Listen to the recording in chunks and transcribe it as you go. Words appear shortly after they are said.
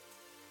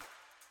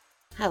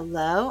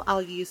Hello,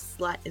 all you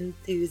slut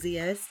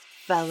enthusiasts,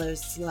 fellow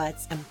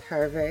sluts, and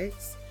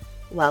perverts.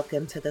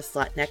 Welcome to the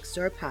Slut Next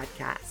Door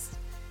podcast.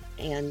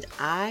 And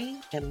I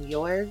am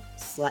your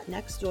slut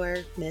next door,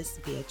 Miss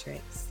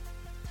Beatrix.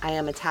 I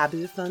am a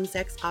taboo phone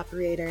sex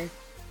operator,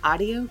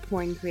 audio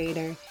porn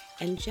creator,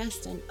 and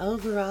just an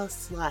overall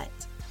slut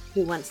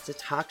who wants to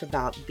talk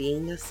about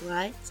being a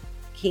slut,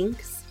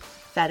 kinks,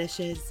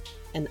 fetishes,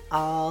 and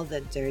all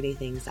the dirty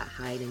things that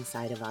hide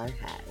inside of our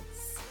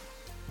heads.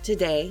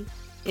 Today,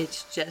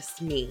 it's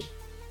just me,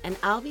 and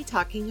I'll be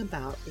talking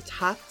about the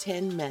top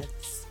 10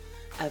 myths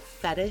of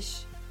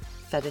fetishists,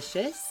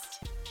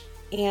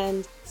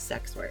 and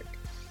sex work.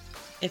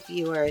 If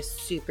you are a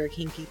super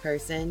kinky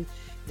person,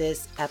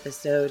 this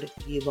episode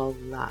you will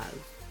love.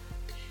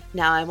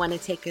 Now, I want to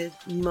take a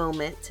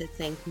moment to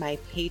thank my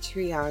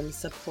Patreon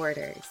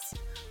supporters,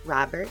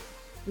 Robert,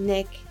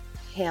 Nick,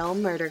 Hale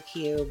Murder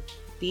Cube,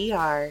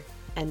 BR,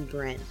 and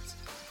Brent.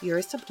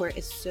 Your support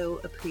is so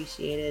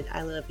appreciated.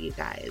 I love you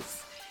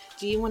guys.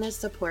 Do you want to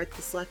support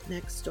the Slut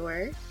Next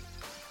Door?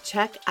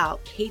 Check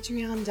out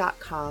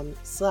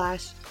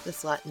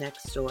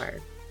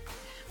patreon.com/theslutnextdoor.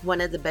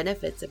 One of the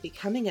benefits of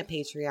becoming a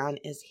Patreon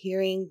is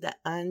hearing the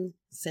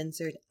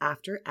uncensored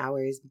after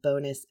hours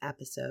bonus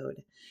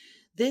episode.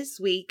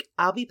 This week,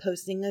 I'll be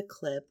posting a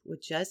clip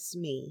with just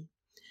me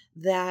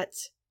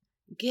that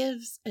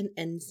gives an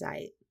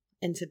insight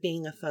into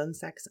being a phone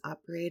sex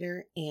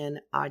operator and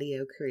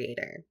audio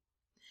creator.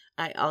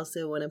 I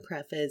also want to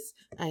preface,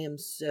 I am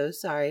so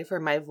sorry for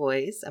my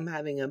voice. I'm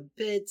having a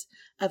bit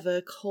of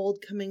a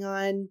cold coming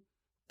on,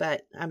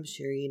 but I'm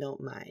sure you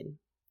don't mind.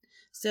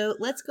 So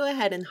let's go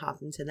ahead and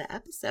hop into the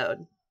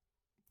episode.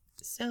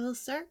 So I'll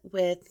start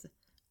with,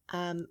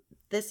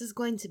 this is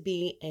going to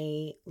be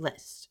a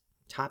list.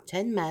 Top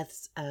 10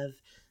 myths of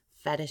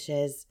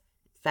fetishes,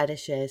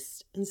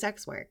 fetishists, and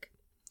sex work.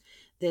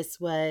 This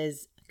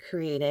was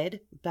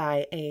created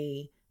by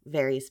a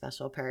very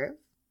special perv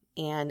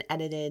and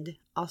edited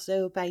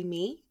also by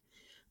me.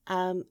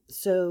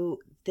 So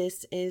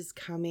this is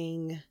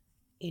coming,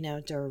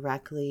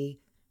 directly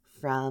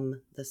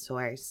from the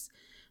source,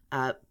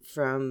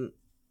 from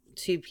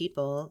two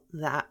people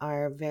that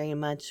are very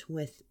much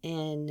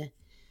within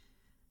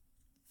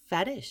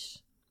fetish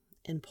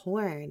and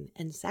porn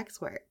and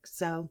sex work.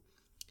 So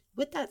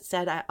with that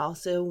said, I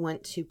also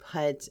want to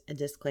put a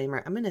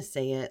disclaimer. I'm going to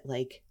say it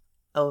like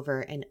over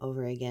and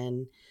over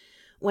again.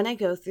 When I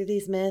go through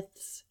these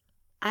myths,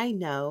 I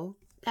know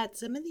that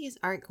some of these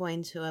aren't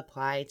going to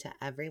apply to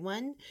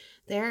everyone.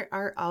 There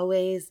are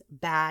always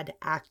bad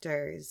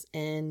actors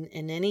in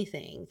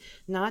anything,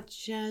 not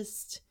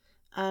just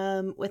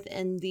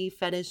within the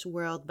fetish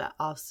world, but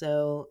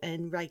also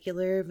in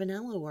regular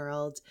vanilla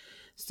world.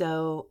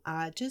 So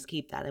just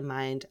keep that in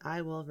mind.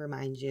 I will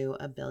remind you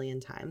a billion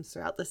times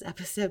throughout this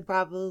episode,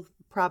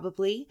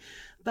 probably.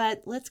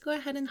 But let's go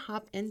ahead and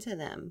hop into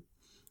them.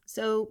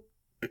 So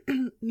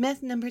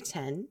myth number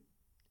 10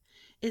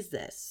 is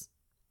this.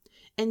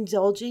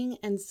 Indulging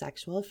in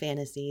sexual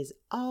fantasies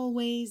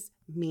always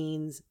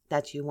means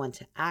that you want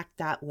to act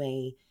that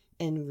way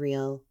in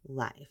real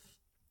life.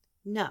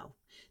 No,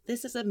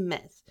 this is a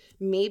myth.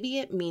 Maybe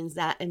it means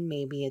that and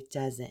maybe it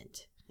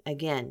doesn't.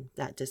 Again,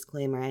 that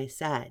disclaimer I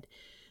said.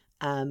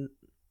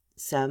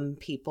 Some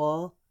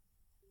people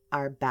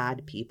are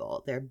bad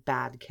people. They're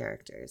bad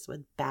characters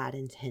with bad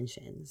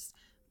intentions.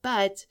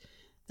 But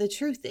the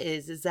truth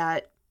is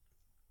that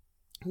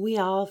we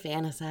all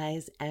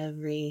fantasize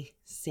every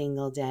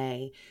single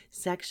day,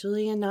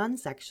 sexually and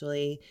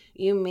non-sexually.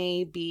 You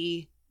may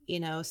be,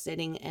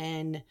 sitting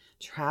in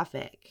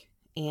traffic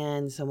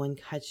and someone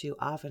cuts you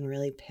off and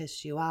really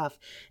pissed you off,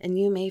 and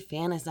you may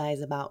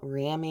fantasize about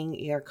ramming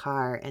your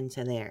car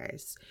into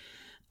theirs.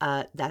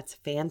 That's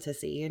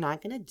fantasy. You're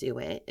not going to do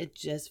it. It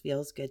just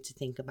feels good to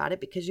think about it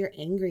because you're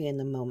angry in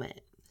the moment.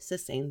 It's the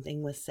same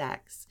thing with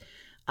sex.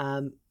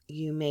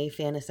 You may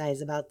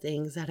fantasize about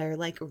things that are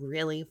like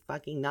really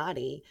fucking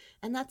naughty,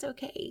 and that's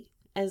okay.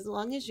 As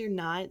long as you're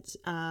not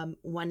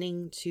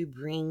wanting to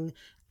bring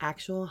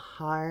actual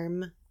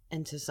harm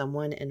into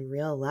someone in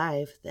real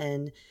life,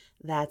 then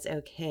that's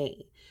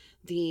okay.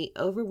 The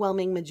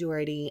overwhelming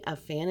majority of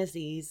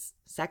fantasies,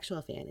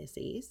 sexual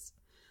fantasies,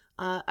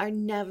 are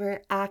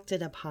never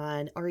acted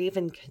upon or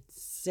even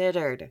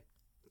considered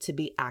to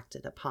be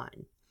acted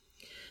upon.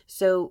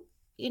 So,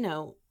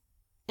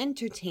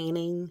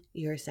 entertaining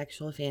your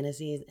sexual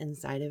fantasies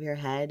inside of your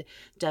head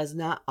does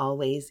not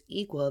always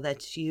equal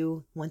that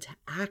you want to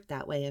act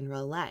that way in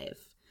real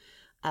life.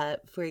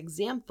 For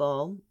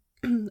example,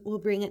 we'll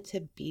bring it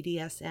to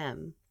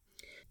BDSM.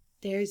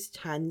 There's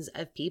tons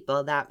of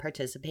people that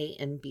participate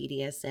in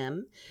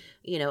BDSM,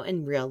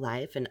 in real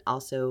life and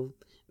also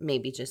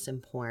maybe just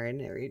in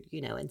porn or,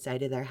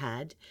 inside of their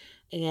head.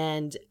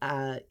 And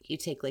you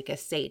take like a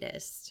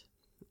sadist.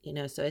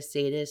 So a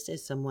sadist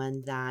is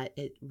someone that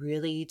it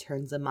really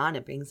turns them on.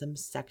 It brings them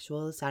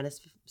sexual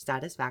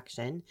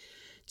satisfaction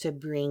to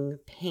bring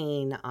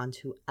pain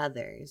onto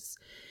others.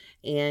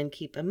 And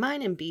keep in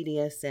mind in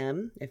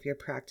BDSM, if you're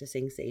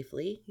practicing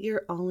safely,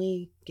 you're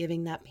only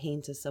giving that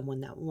pain to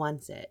someone that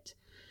wants it.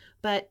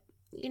 But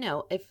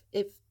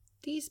if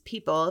these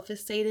people, if a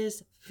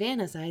sadist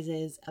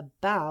fantasizes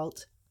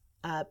about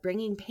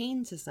bringing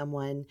pain to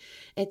someone,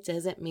 it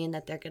doesn't mean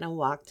that they're going to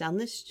walk down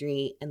the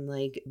street and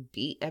like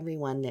beat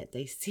everyone that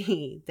they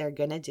see. They're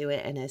going to do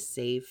it in a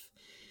safe,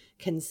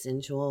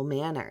 consensual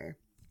manner.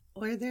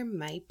 Or there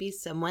might be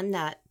someone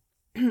that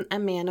a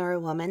man or a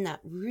woman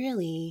that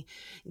really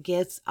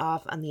gets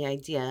off on the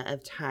idea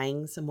of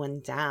tying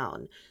someone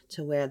down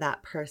to where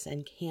that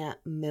person can't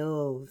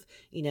move,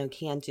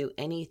 can't do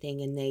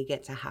anything, and they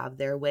get to have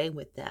their way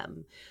with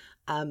them.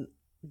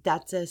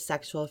 That's a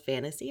sexual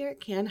fantasy, or it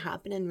can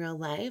happen in real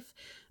life,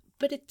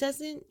 but it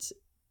doesn't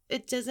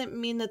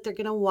mean that they're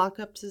going to walk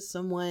up to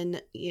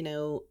someone,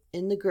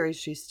 in the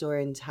grocery store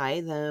and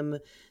tie them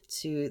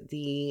to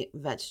the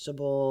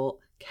vegetable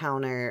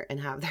counter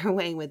and have their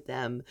way with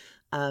them.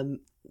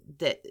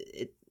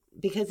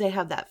 Because they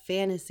have that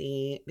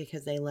fantasy,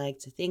 because they like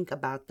to think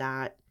about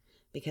that,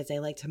 because they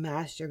like to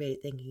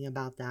masturbate thinking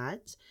about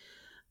that.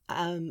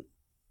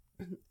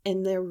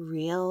 In their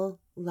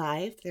real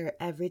life, their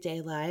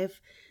everyday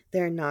life,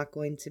 they're not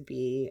going to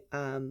be,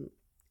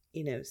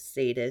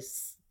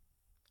 sadists,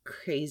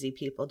 crazy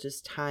people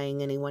just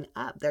tying anyone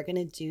up. They're going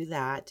to do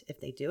that if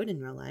they do it in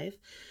real life.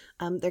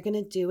 They're going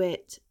to do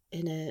it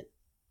in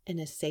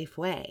a safe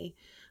way.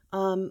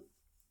 I'll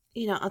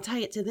tie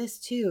it to this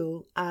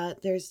too.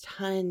 There's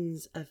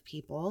tons of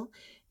people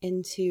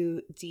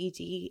into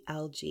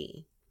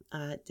DDLG,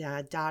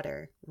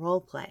 dad-daughter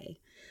role play.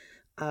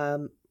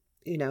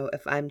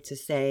 If I'm to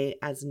say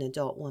as an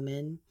adult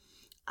woman,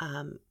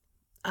 oh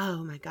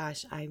my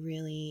gosh, I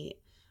really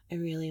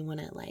want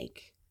to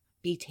like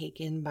be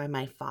taken by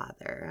my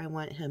father. I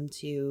want him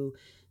to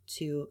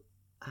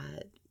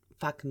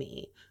fuck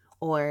me,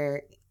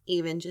 or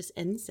even just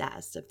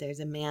incest. If there's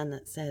a man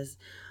that says,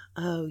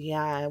 oh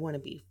yeah, I want to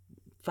be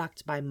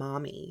fucked by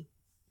mommy.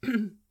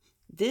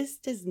 This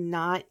does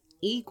not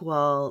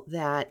equal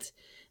that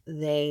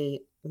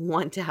they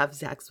want to have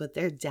sex with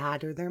their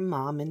dad or their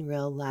mom in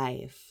real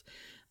life.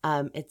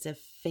 It's a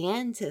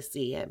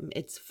fantasy.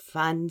 It's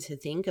fun to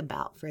think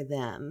about for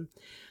them.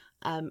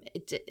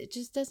 It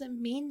just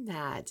doesn't mean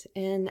that.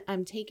 And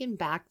I'm taken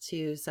back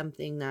to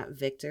something that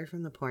Victor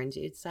from the Porn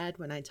Dude said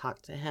when I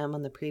talked to him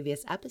on the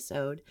previous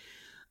episode.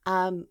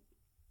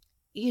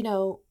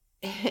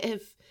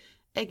 If,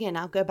 again,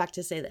 I'll go back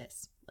to say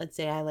this. Let's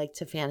say I like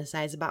to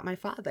fantasize about my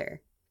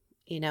father,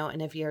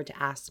 and if you were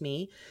to ask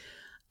me,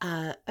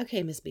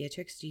 okay, Miss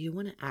Beatrix, do you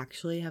want to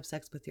actually have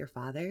sex with your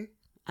father?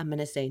 I'm going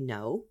to say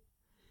no.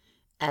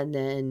 And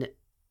then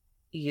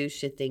you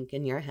should think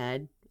in your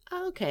head,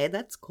 oh, okay,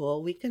 that's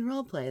cool. We can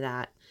role play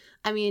that.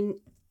 I mean,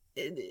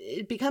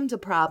 it becomes a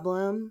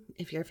problem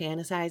if you're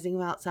fantasizing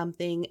about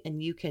something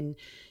and you can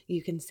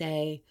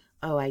say,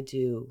 oh, I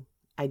do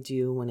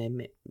want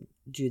to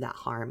do that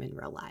harm in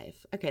real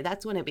life. Okay,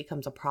 that's when it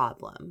becomes a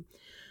problem.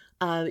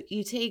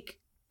 You take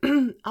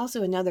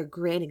also another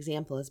great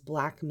example is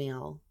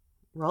blackmail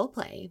role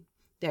play.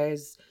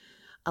 There's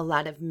a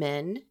lot of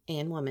men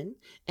and women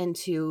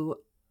into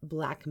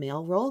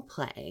blackmail role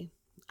play.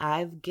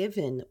 I've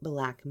given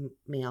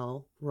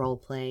blackmail role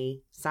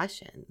play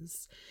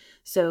sessions.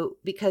 So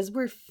because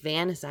we're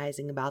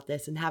fantasizing about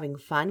this and having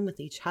fun with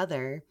each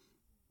other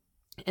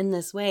in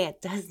this way,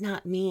 it does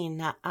not mean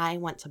that I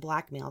want to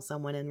blackmail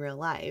someone in real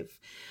life.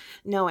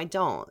 No, I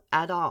don't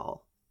at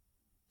all.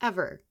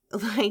 Ever.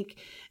 Like,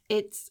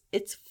 it's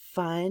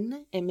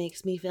fun. It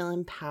makes me feel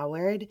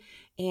empowered.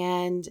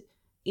 And,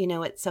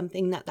 it's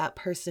something that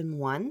person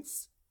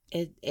wants.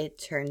 It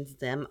turns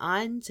them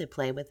on to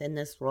play within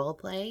this role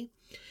play.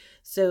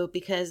 So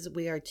because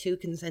we are two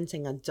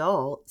consenting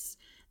adults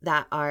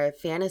that are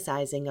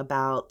fantasizing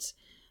about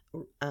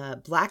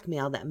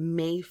blackmail that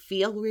may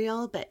feel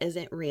real but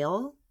isn't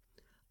real,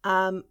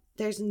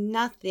 there's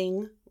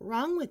nothing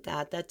wrong with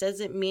that. That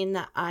doesn't mean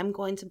that I'm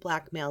going to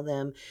blackmail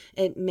them.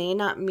 It may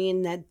not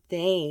mean that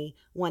they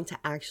want to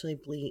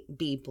actually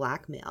be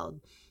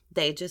blackmailed.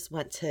 They just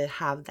want to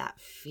have that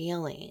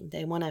feeling.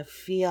 They want to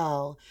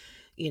feel,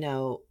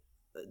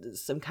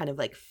 some kind of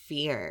like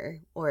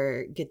fear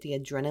or get the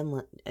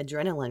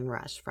adrenaline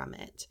rush from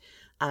it.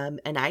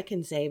 And I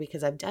can say,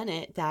 because I've done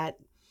it, that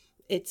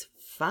it's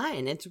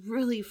fun. It's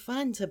really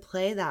fun to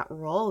play that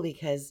role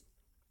because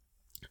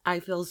I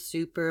feel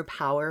super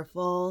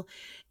powerful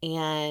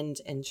and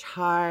in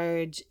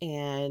charge,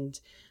 and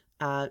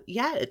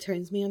it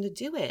turns me on to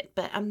do it.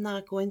 But I'm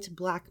not going to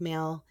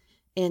blackmail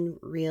in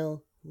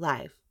real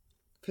life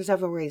for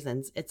several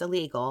reasons. It's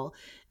illegal,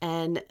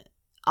 and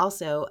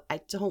also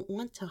I don't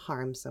want to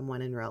harm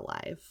someone in real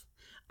life.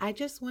 I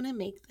just want to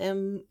make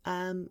them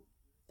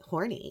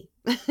horny,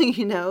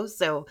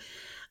 So,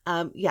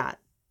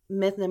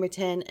 myth number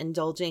 10,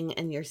 indulging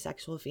in your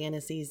sexual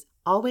fantasies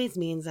always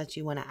means that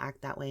you want to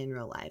act that way in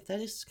real life. That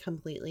is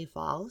completely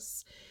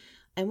false.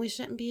 And we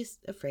shouldn't be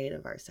afraid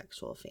of our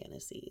sexual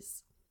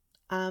fantasies.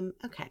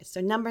 Okay, so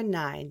number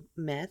 9,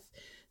 myth.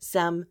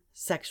 Some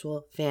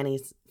sexual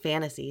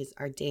fantasies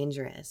are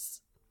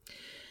dangerous.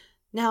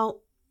 Now,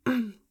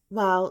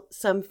 while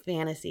some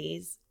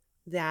fantasies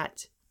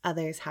that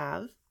others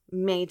have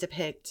may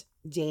depict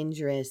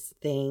dangerous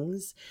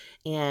things.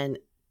 And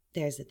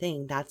there's the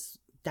thing, that's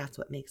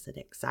what makes it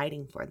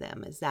exciting for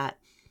them, is that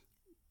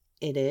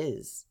it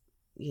is,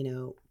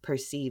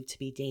 perceived to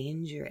be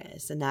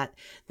dangerous, and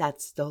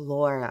that's the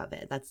lore of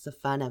it. That's the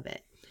fun of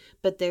it.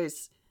 But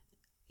there's,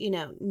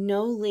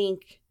 no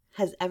link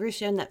has ever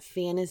shown that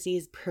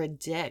fantasies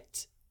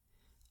predict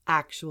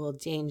actual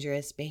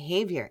dangerous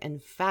behavior. In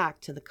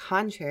fact, to the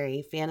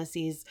contrary,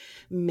 fantasies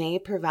may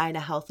provide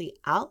a healthy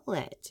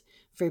outlet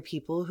for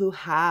people who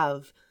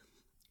have,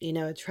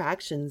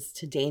 attractions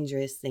to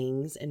dangerous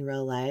things in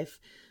real life.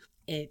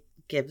 It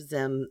gives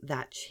them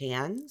that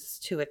chance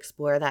to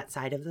explore that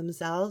side of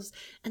themselves,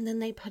 and then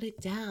they put it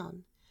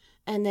down.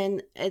 And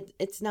then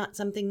it's not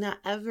something that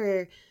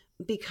ever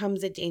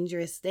becomes a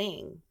dangerous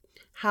thing.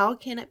 How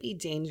can it be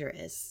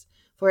dangerous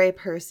for a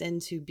person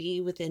to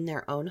be within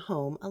their own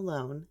home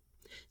alone,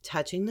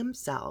 touching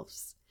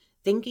themselves,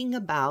 thinking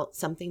about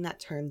something that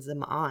turns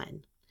them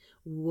on?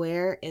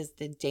 Where is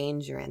the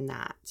danger in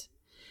that?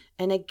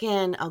 And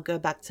again, I'll go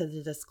back to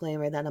the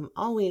disclaimer that I'm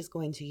always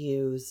going to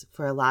use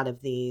for a lot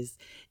of these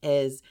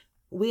is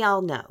we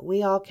all know,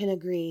 we all can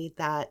agree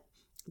that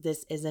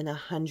this isn't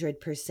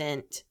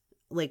 100%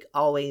 like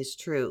always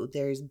true.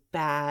 There's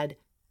bad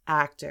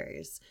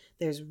actors.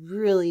 There's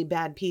really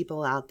bad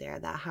people out there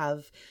that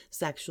have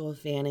sexual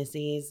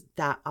fantasies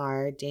that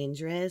are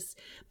dangerous,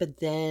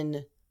 but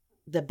then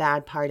the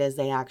bad part is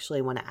they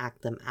actually want to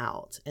act them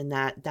out, and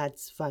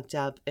that's fucked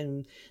up.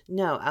 And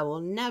no, I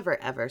will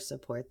never ever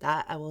support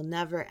that. I will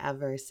never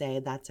ever say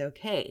that's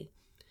okay.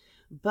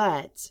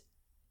 But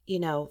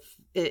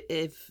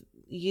if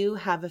you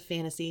have a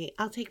fantasy,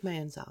 I'll take my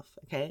own self.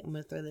 Okay, I'm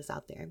gonna throw this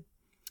out there.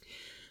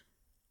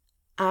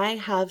 I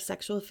have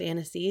sexual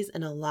fantasies,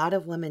 and a lot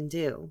of women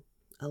do.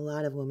 A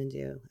lot of women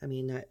do. I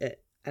mean,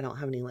 I don't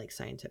have any like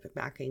scientific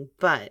backing,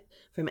 but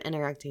from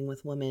interacting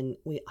with women,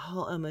 we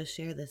all almost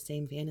share the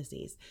same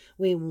fantasies.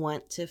 We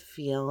want to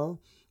feel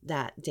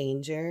that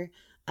danger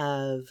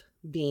of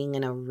being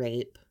in a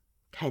rape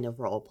kind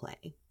of role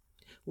play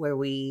where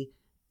we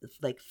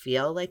like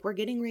feel like we're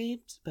getting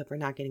raped, but we're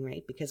not getting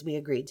raped because we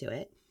agreed to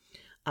it.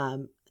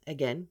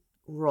 Again,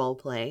 role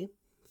play,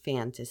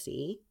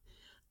 fantasy.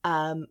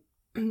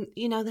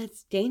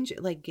 That's danger.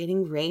 Like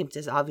getting raped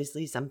is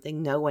obviously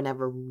something no one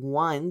ever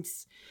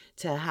wants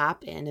to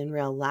happen in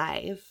real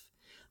life.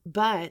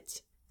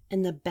 But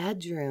in the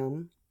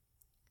bedroom,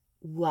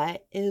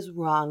 what is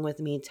wrong with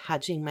me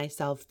touching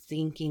myself,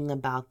 thinking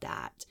about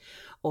that,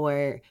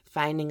 or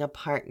finding a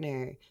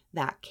partner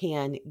that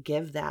can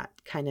give that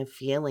kind of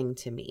feeling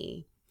to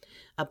me?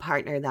 A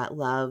partner that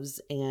loves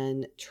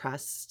and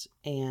trusts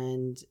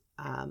and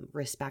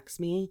respects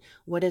me.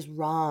 What is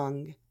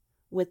wrong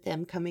with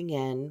them coming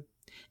in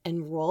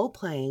and role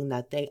playing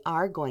that they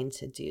are going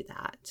to do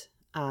that,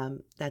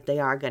 that they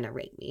are going to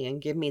rape me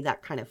and give me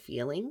that kind of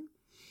feeling?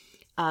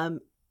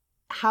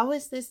 How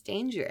is this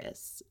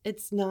dangerous?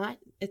 It's not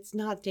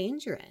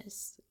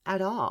dangerous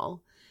at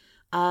all.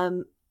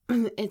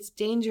 It's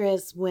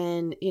dangerous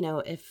when,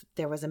 if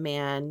there was a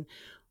man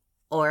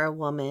or a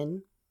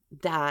woman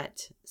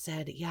that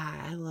said,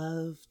 yeah, I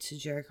love to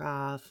jerk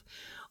off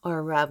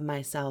or rub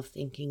myself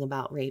thinking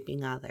about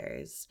raping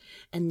others,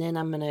 and then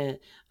I'm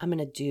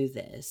gonna do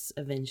this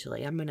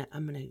eventually. I'm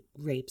gonna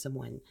rape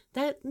someone.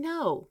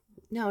 No.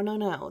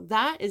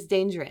 That is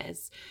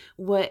dangerous.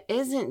 What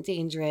isn't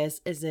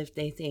dangerous is if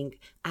they think,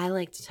 I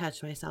like to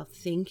touch myself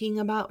thinking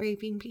about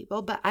raping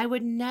people, but I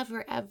would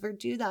never ever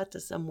do that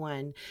to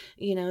someone.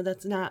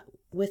 That's not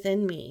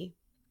within me.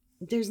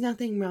 There's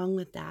nothing wrong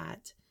with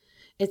that.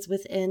 It's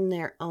within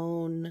their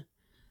own,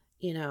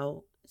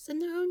 it's in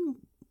their own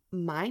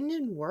mind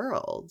and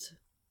world,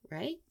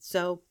 right?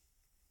 So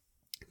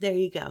there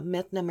you go.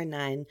 Myth number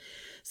 9,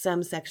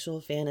 some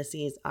sexual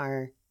fantasies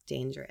are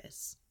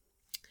dangerous.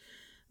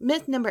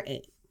 Myth number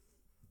 8,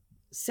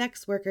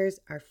 sex workers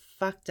are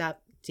fucked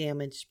up,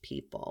 damaged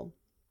people.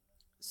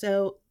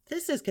 So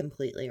this is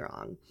completely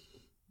wrong.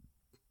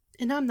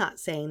 And I'm not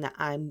saying that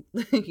I'm,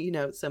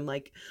 some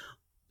like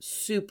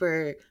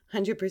super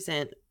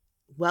 100%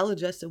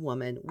 well-adjusted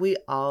woman. We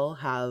all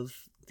have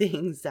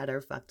things that are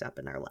fucked up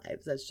in our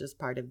lives. That's just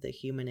part of the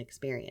human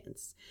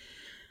experience.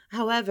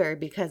 However,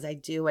 because I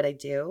do what I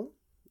do,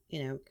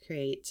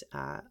 create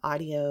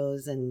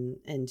audios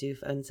and do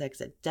phone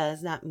sex, it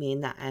does not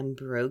mean that I'm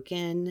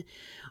broken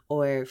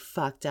or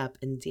fucked up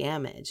and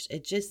damaged.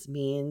 It just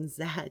means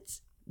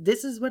that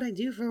this is what I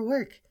do for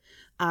work.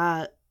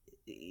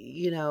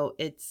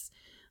 It's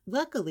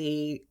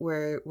luckily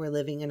we're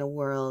living in a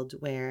world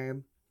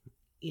where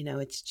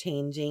it's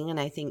changing, and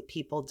I think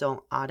people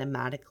don't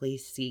automatically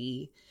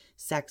see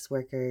sex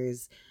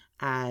workers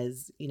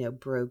as,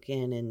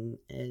 broken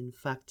and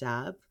fucked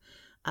up.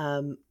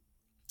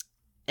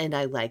 And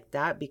I like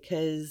that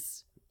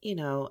because,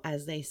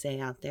 as they say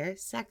out there,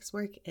 sex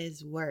work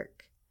is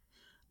work.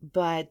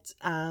 But,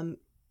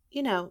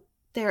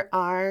 there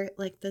are,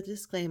 like the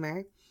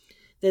disclaimer,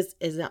 this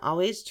isn't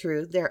always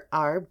true. There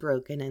are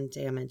broken and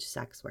damaged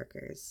sex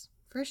workers,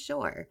 for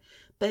sure.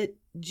 But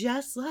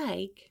just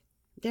like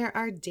There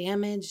are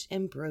damaged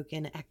and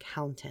broken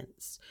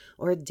accountants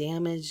or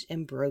damaged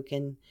and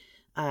broken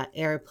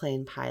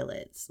airplane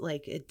pilots.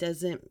 Like, it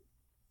doesn't,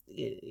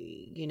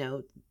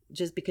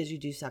 just because you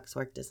do sex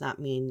work does not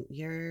mean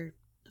you're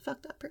a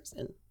fucked up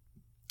person.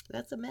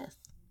 That's a myth.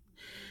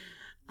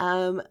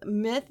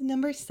 Myth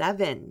number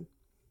 7.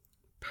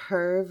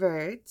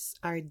 Perverts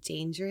are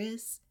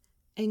dangerous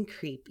and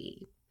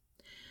creepy.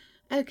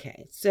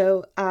 Okay,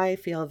 so I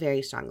feel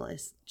very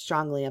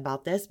strongly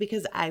about this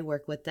because I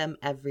work with them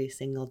every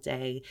single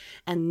day,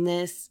 and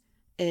this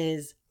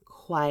is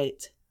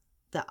quite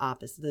the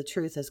opposite. The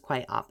truth is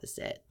quite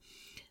opposite.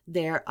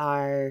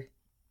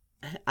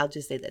 I'll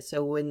just say this.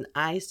 So when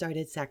I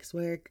started sex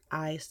work,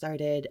 I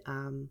started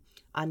on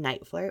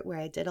Night Flirt, where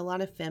I did a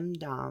lot of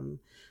femdom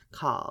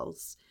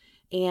calls,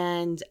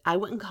 and I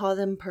wouldn't call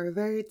them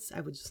perverts. I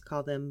would just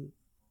call them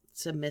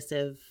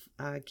submissive,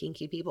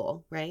 kinky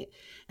people, right?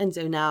 And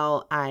so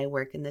now I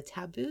work in the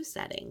taboo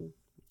setting,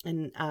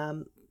 and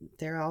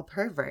they're all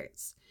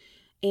perverts.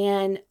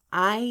 And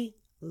I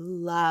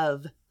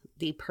love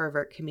the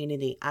pervert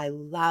community. I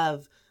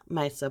love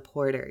my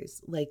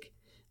supporters. Like,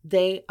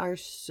 they are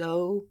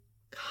so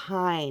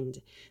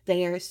kind.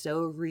 They are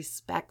so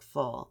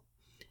respectful.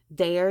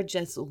 They are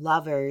just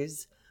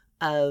lovers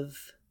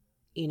of,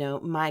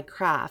 my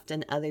craft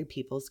and other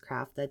people's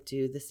craft that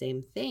do the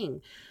same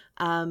thing.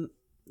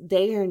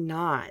 They are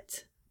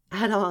not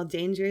at all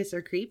dangerous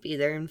or creepy.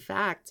 They're, in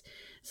fact,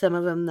 some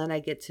of them that I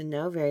get to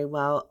know very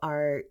well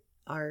are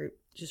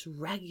just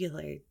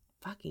regular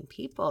fucking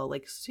people,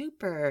 like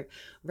super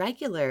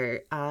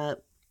regular.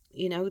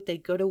 They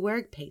go to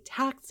work, pay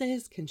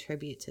taxes,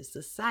 contribute to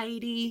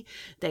society.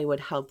 They would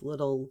help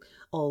little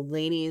old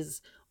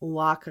ladies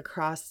walk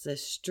across the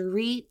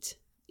street.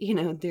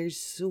 They're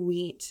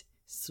sweet,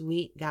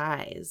 sweet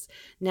guys.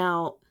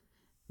 Now,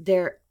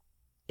 there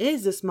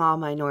is a small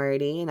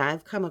minority, and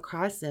I've come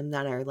across them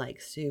that are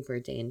like super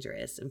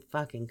dangerous and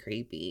fucking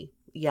creepy.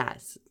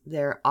 Yes,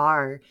 there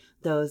are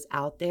those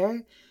out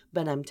there,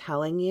 but I'm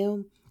telling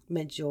you,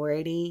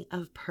 majority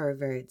of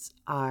perverts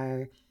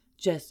are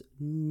just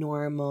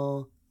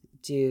normal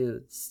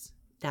dudes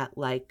that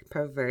like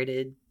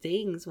perverted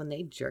things when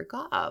they jerk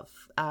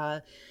off.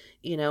 And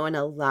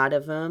a lot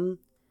of them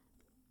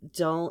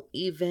don't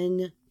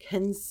even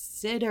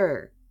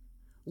consider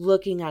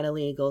looking at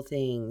illegal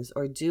things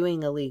or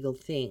doing illegal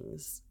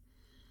things.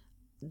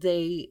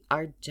 They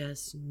are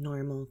just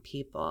normal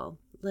people.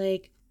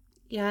 Like,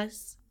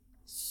 yes,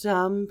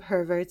 some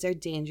perverts are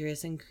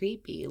dangerous and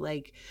creepy,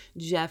 like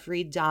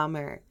Jeffrey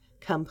Dahmer,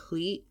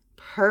 complete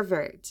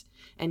pervert,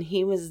 and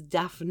he was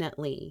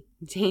definitely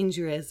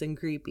dangerous and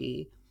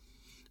creepy.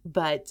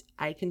 But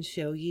I can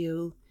show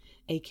you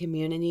a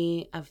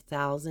community of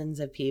thousands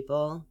of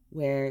people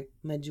where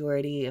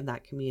majority of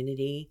that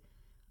community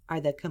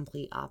are the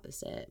complete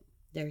opposite.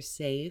 They're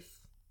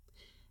safe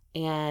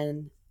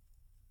and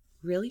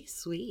really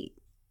sweet.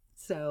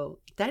 So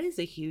that is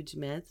a huge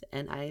myth,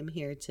 and I am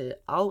here to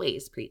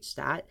always preach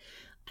that.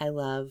 I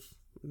love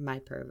my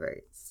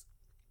perverts.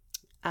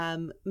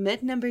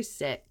 Myth number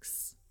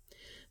 6.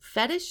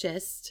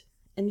 Fetishists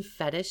and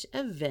fetish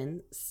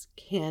events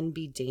can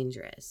be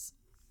dangerous.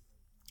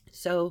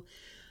 So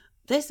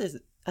this is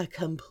a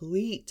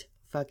complete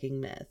fucking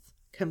myth.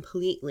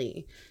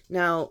 Completely.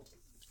 Now,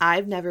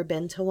 I've never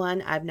been to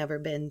one. I've never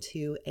been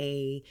to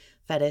a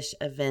fetish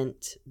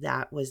event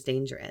that was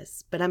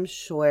dangerous, but I'm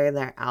sure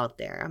they're out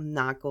there. I'm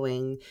not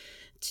going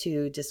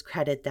to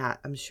discredit that.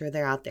 I'm sure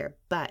they're out there,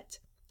 but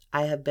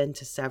I have been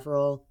to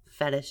several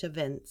fetish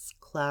events,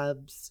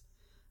 clubs,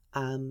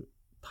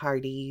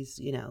 parties,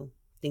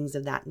 things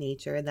of that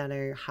nature that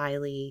are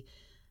highly,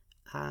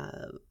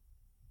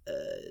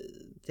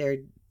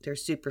 they're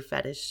super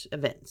fetish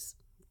events.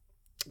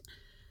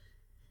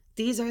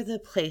 These are the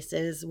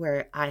places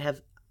where I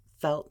have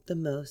felt the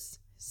most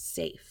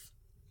safe.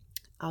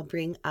 I'll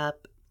bring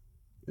up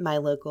my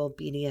local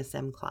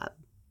BDSM club.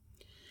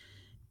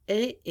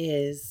 It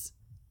is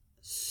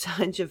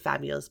such a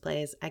fabulous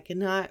place. I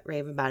cannot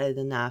rave about it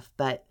enough,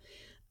 but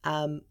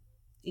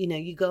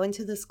you go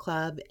into this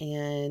club,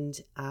 and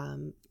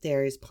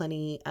there's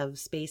plenty of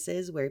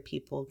spaces where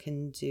people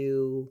can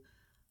do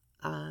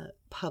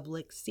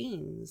public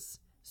scenes.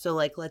 So,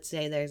 like, let's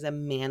say there's a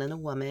man and a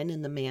woman,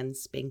 and the man's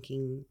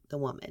spanking the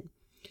woman.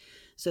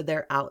 So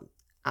they're out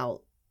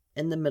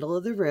in the middle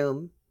of the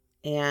room,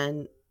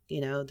 and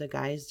the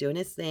guy's doing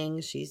his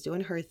thing, she's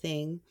doing her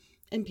thing,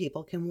 and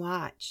people can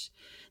watch.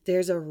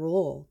 There's a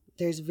rule.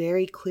 There's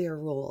very clear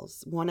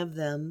rules. One of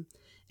them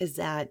is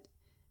that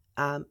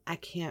I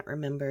can't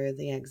remember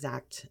the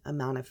exact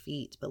amount of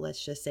feet, but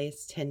let's just say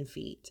it's 10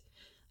 feet.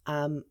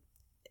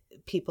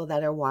 People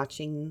that are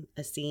watching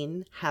a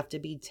scene have to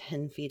be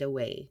 10 feet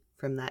away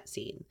from that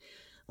scene.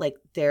 Like,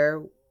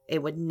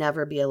 it would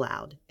never be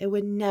allowed. It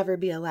would never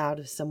be allowed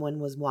if someone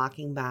was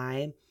walking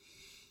by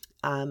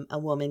a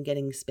woman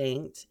getting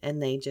spanked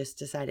and they just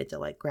decided to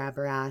like grab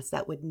her ass.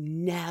 That would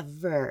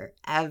never,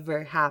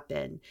 ever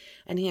happen.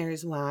 And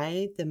here's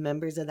why. The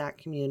members of that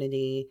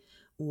community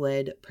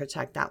would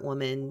protect that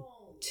woman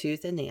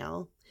tooth and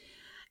nail.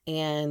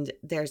 And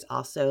there's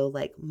also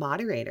like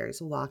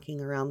moderators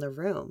walking around the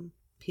room,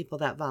 people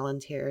that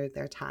volunteer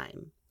their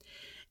time.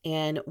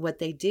 And what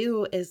they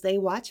do is they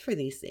watch for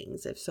these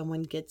things. If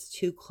someone gets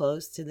too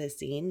close to the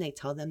scene, they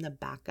tell them to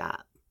back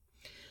up.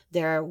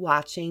 They're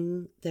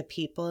watching the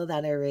people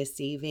that are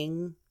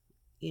receiving,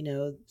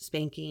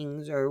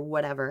 spankings or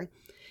whatever.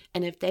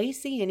 And if they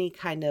see any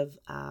kind of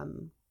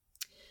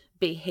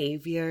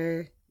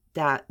behavior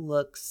that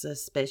looks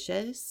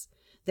suspicious,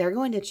 they're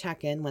going to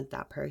check in with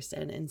that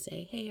person and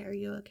say, hey, are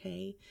you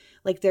okay?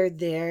 Like, they're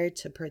there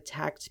to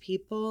protect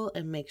people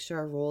and make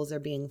sure rules are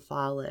being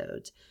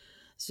followed.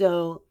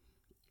 So,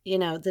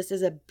 this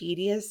is a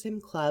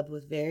BDSM club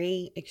with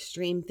very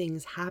extreme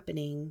things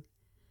happening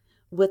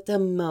with the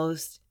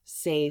most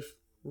safe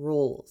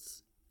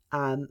rules.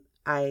 I'll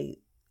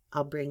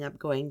bring up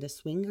going to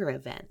swinger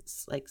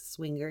events, like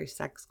swinger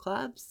sex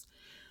clubs.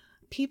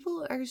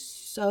 People are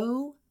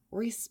so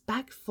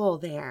respectful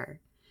there.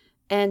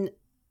 And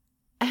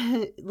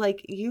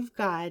like, you've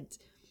got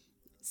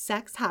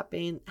sex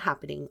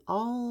happening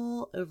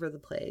all over the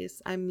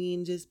place. I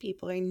mean, just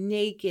people are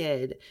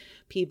naked,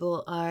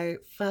 people are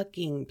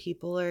fucking,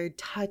 people are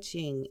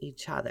touching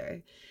each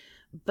other.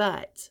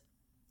 But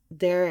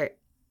there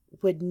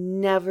would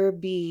never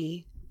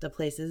be, the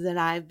places that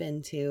I've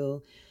been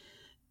to,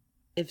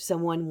 if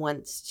someone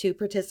wants to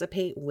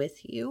participate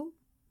with you,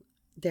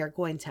 they're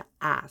going to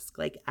ask.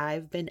 Like,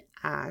 I've been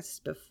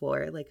asked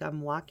before, like,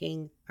 I'm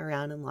walking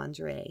around in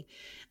lingerie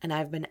and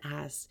I've been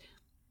asked,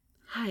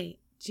 hi,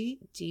 do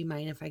you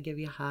mind if I give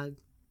you a hug?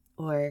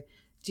 Or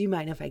do you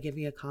mind if I give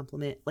you a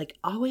compliment? Like,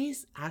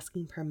 always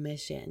asking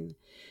permission.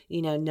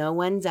 No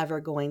one's ever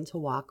going to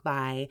walk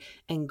by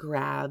and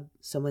grab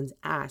someone's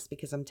ass,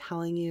 because I'm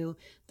telling you,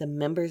 the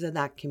members of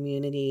that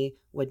community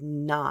would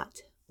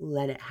not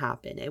let it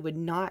happen. It would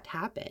not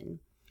happen.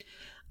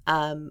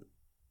 But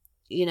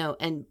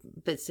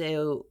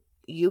so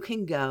you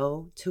can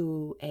go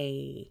to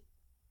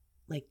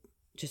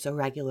just a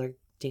regular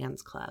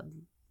dance club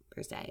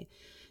per se,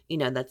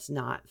 that's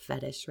not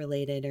fetish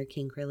related or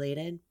kink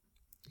related.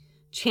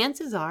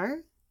 Chances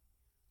are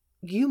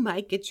you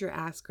might get your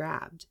ass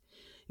grabbed.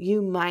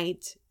 You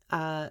might,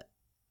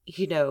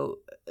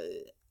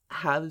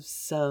 have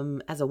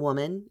some, as a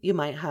woman, you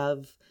might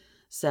have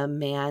some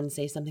man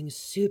say something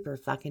super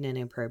fucking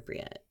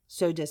inappropriate,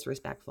 so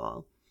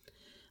disrespectful.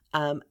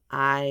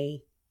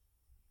 I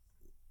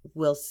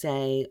will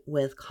say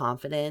with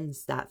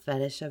confidence that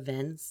fetish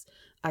events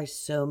are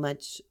so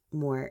much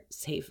more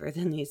safer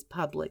than these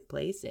public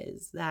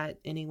places that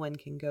anyone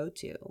can go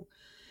to.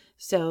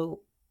 So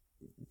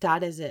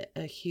that is a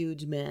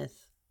huge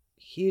myth,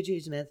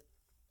 huge myth.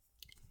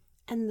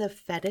 And the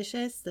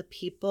fetishists, the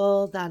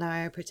people that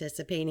are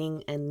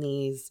participating in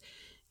these,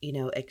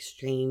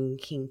 extreme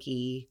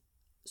kinky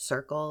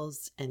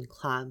circles and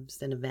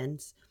clubs and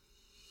events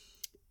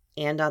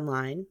and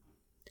online,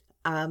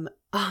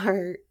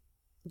 are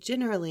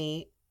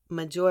generally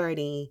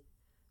majority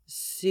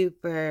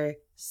super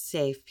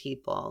safe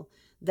people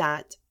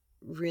that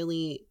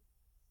really,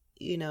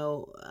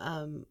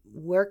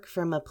 work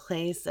from a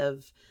place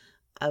of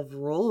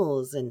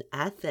rules and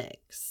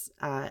ethics.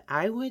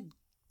 I would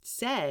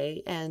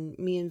say, and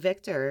me and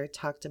Victor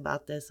talked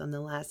about this on the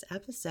last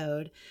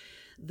episode,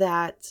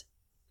 that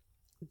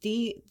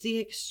the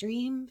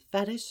extreme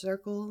fetish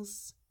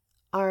circles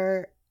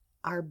are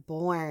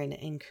born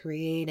and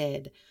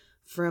created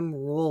from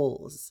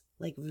rules,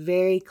 like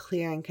very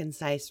clear and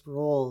concise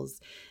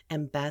rules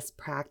and best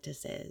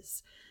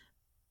practices.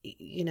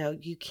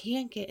 You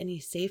can't get any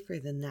safer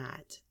than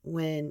that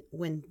when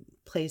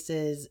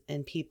places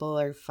and people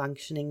are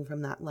functioning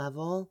from that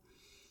level.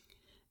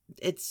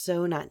 It's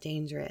so not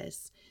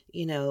dangerous.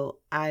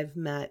 I've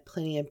met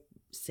plenty of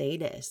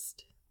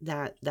sadists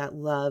that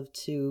love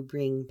to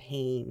bring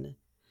pain.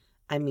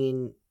 I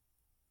mean,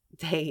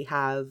 they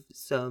have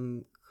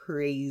some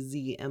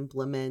crazy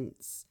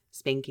implements,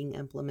 spanking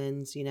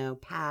implements,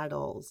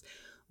 paddles,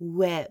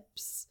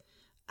 whips,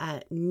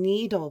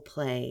 needle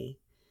play,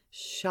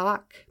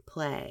 shock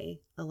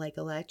play, like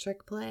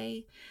electric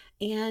play.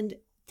 And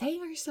they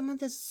are some of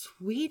the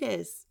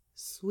sweetest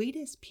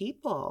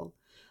people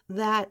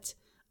that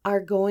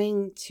are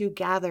going to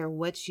gather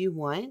what you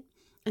want.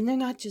 And they're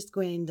not just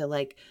going to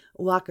like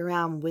walk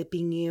around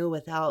whipping you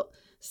without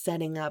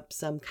setting up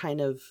some kind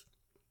of,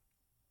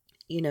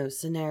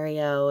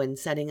 scenario and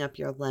setting up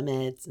your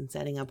limits and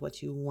setting up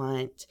what you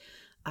want.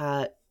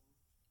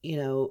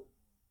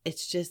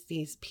 It's just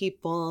these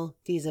people,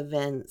 these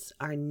events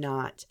are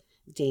not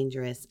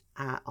dangerous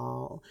at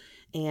all.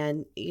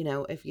 And,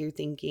 if you're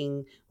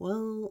thinking,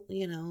 well,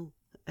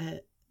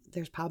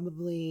 there's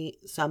probably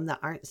some that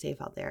aren't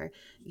safe out there.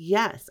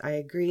 Yes, I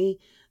agree.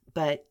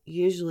 But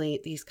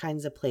usually these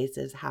kinds of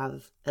places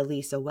have at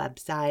least a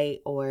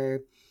website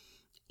or,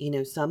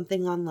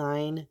 something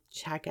online.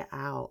 Check it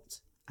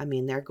out. I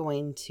mean, they're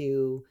going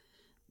the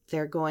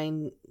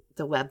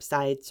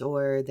websites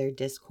or their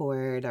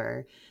Discord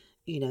or,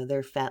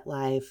 their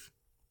FetLife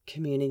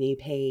community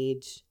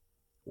page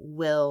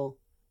will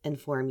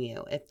inform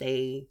you if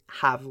they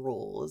have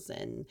rules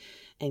and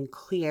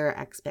clear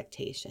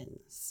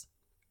expectations.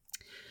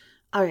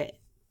 All right,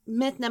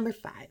 myth number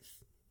 5.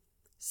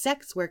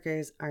 Sex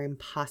workers are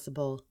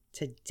impossible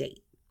to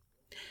date.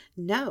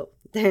 No,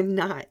 they're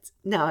not.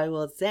 Now, I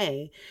will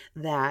say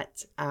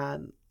that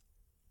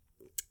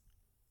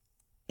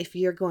if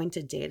you're going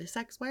to date a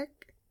sex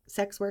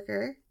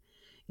worker,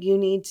 you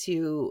need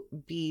to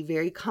be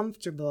very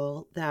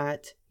comfortable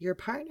that your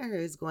partner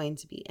is going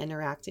to be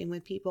interacting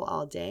with people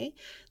all day.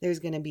 There's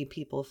going to be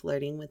people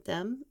flirting with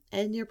them,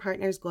 and your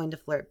partner is going to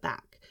flirt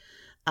back.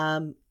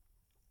 And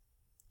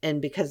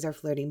because they're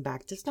flirting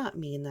back does not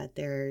mean that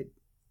they're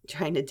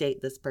trying to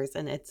date this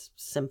person. It's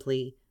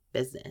simply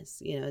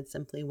business, it's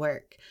simply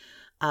work.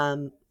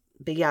 But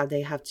yeah,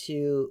 they have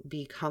to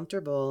be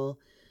comfortable,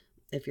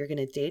 if you're going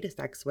to date a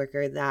sex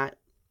worker, that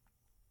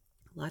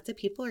lots of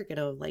people are going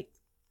to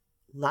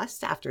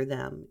lust after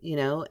them,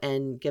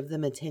 and give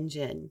them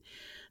attention.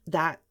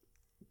 That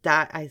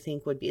I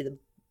think would be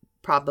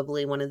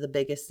probably one of the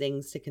biggest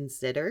things to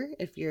consider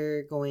if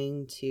you're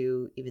going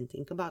to even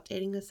think about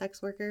dating a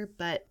sex worker.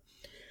 But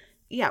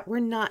yeah, we're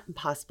not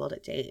impossible to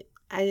date.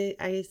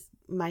 I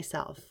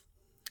myself,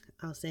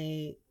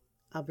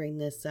 I'll bring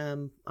this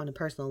on a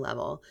personal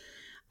level.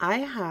 I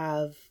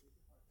have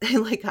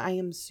I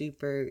am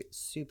super,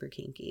 super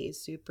kinky,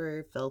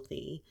 super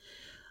filthy.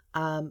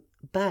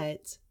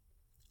 But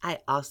I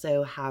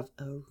also have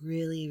a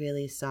really,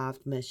 really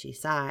soft, mushy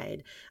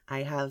side.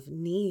 I have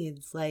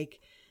needs a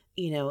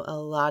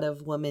lot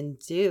of women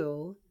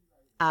do.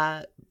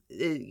 The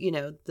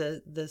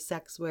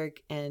sex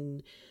work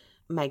and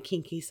my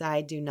kinky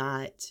side do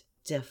not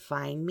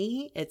define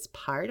me. It's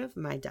part of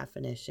my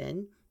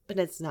definition, but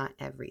it's not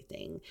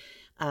everything.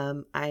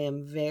 I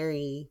am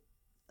very,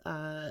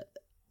 I'm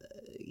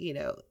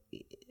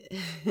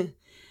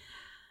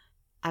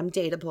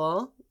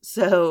dateable.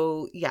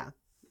 So yeah,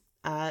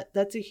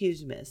 that's a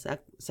huge miss.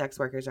 Sex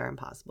workers are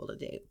impossible to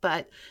date,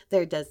 but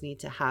there does need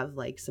to have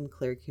some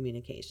clear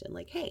communication.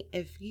 Hey,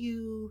 if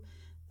you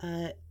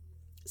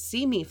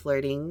see me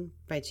flirting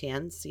by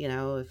chance,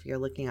 if you're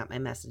looking at my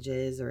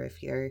messages or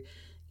if you're,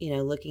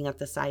 looking at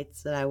the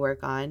sites that I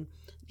work on,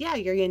 yeah,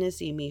 you're going to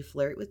see me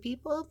flirt with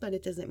people, but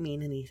it doesn't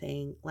mean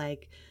anything.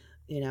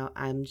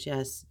 I'm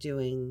just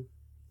doing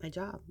my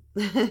job.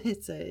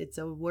 It's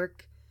a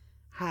work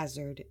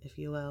hazard, if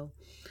you will.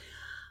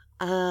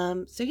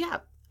 So yeah,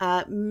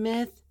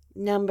 myth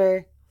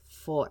number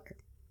 4,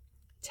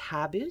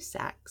 taboo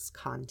sex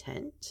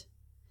content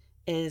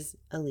is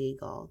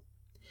illegal.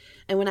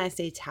 And when I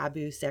say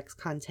taboo sex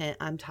content,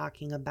 I'm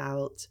talking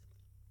about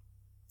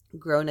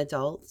grown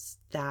adults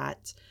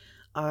that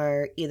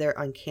are either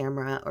on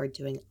camera or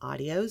doing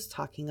audios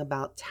talking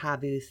about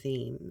taboo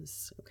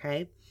themes,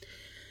 okay?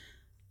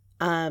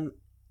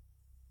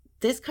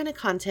 This kind of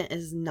content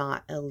is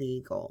not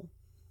illegal.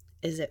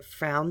 Is it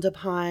frowned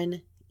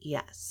upon?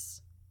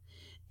 Yes.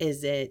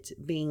 Is it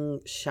being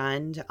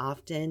shunned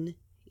often?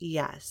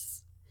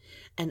 Yes.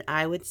 And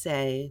I would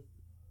say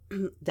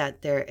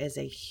that there is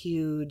a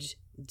huge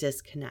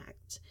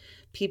disconnect.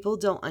 People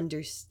don't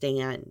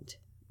understand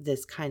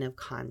this kind of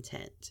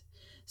content.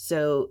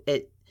 So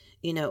it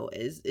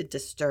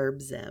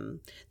disturbs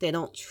them. They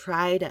don't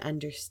try to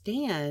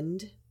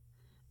understand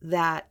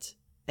that.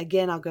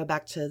 Again, I'll go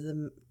back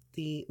to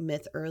the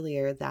myth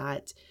earlier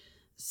that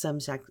some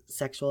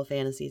sexual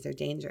fantasies are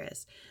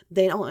dangerous.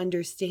 They don't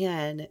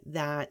understand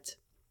that,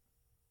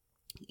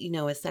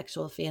 a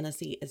sexual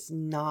fantasy is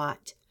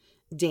not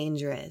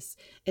dangerous.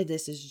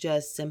 This is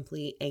just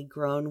simply a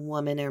grown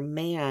woman or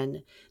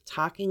man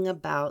talking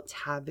about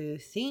taboo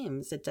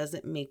themes. It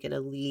doesn't make it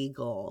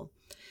illegal.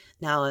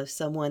 Now, if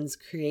someone's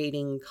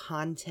creating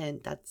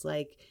content that's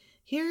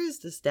here's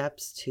the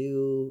steps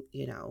to,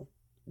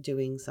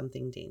 doing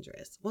something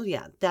dangerous. Well,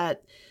 yeah,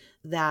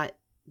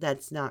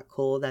 that's not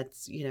cool.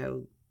 That's,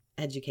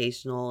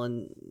 educational,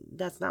 and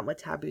that's not what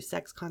taboo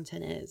sex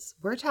content is.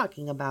 We're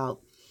talking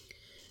about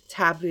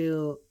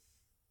taboo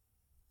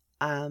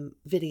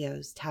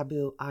videos,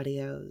 taboo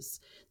audios.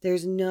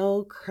 There's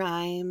no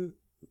crime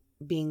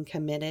being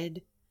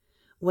committed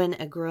when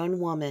a grown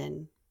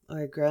woman or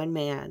a grown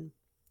man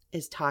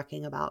is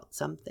talking about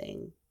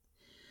something.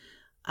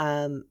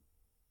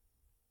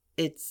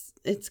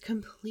 It's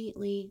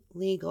completely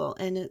legal.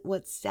 And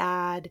what's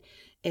sad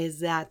is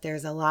that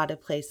there's a lot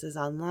of places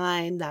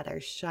online that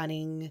are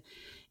shunning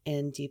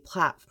and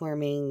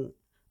deplatforming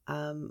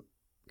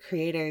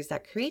creators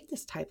that create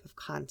this type of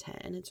content,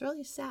 and it's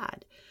really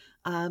sad.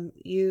 If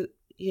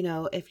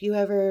you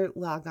ever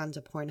log on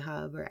to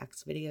Pornhub or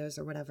X videos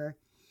or whatever,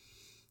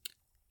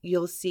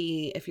 you'll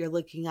see, if you're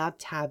looking up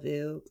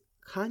taboo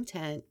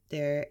content,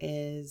 there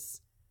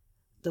is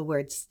the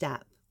word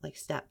step, like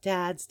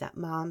stepdad,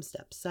 stepmom,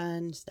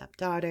 stepson,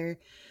 stepdaughter.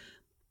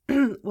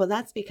 Well,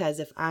 that's because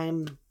if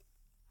I'm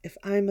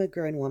a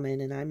grown woman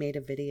and I made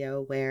a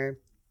video where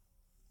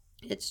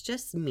it's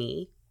just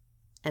me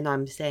and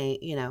I'm saying,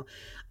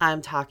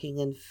 I'm talking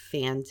in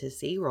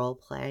fantasy role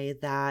play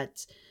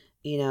that,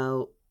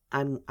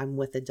 I'm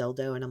with a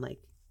dildo and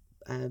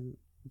I'm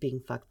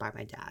being fucked by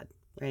my dad.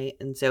 right?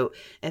 And so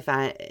if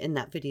in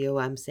that video,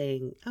 I'm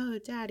saying, oh,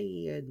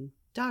 daddy and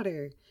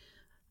daughter,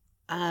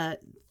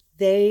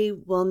 they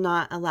will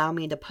not allow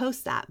me to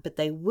post that, but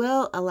they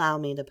will allow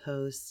me to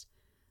post,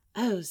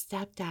 oh,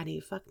 stepdaddy,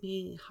 fuck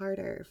me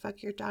harder.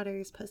 Fuck your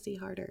daughter's pussy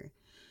harder.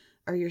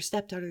 Or your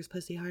stepdaughter's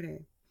pussy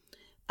harder.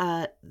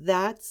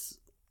 That's,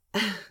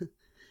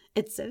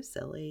 it's so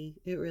silly.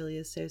 It really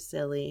is so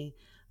silly.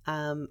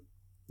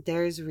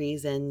 There's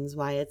reasons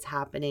why it's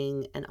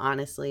happening. And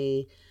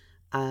honestly,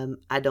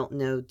 I don't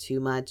know too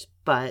much,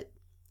 but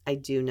I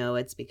do know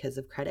it's because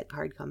of credit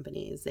card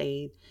companies.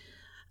 They,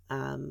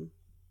 I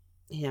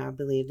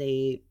believe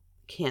they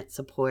can't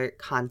support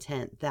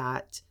content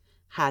that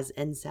has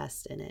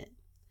incest in it.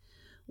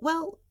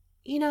 Well,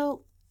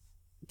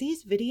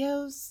 these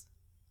videos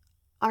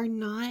are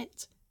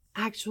not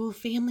actual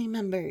family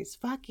members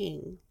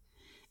fucking.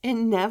 It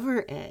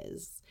never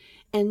is.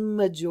 And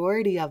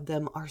majority of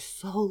them are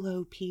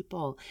solo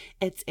people.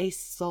 It's a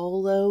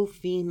solo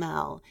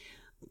female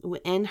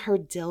in her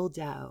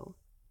dildo.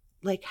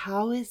 Like,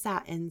 how is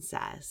that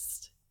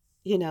incest?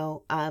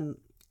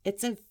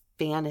 It's a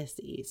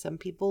fantasy. Some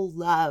people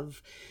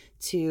love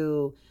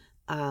to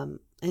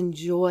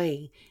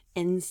enjoy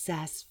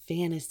incest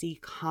fantasy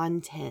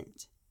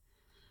content.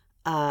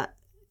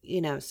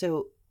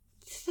 So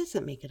this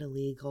doesn't make it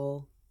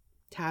illegal.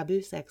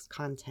 Taboo sex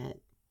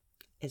content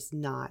is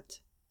not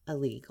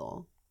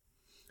illegal.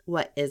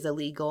 What is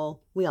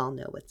illegal? We all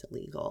know what's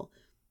illegal.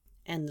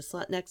 And the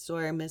slut next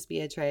door, Miss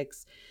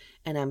Beatrix,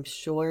 and I'm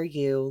sure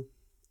you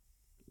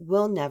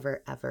will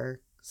never,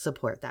 ever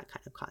support that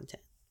kind of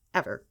content.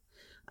 Ever.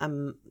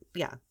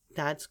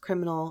 That's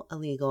criminal,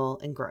 illegal,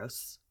 and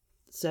gross.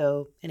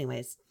 So,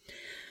 anyways.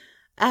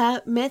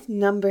 Myth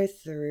number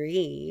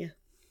 3.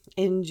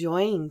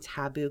 Enjoying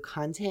taboo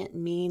content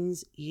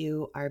means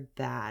you are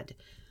bad.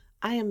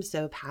 I am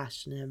so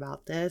passionate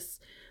about this.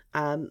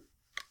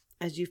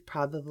 As you've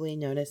probably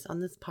noticed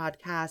on this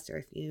podcast, or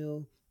if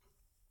you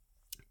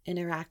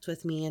interact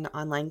with me in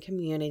online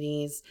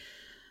communities,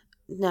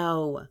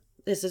 no,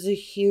 this is a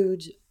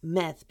huge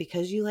myth.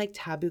 Because you like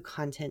taboo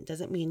content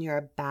doesn't mean you're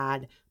a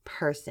bad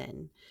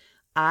person.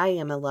 I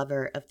am a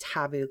lover of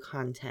taboo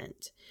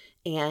content,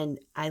 and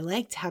I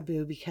like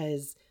taboo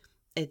because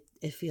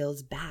it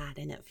feels bad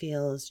and it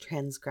feels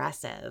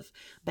transgressive,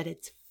 but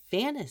it's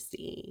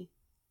fantasy.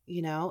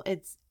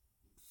 It's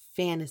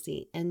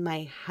fantasy in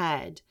my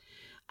head.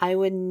 I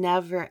would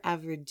never,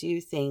 ever do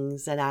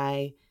things that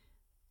I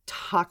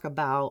talk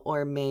about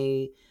or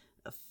may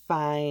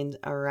find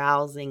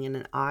arousing in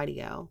an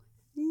audio.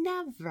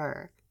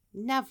 Never.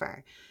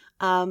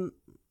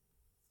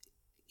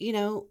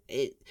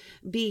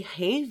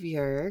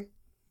 Behavior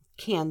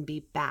can be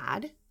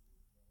bad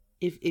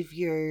if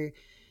you're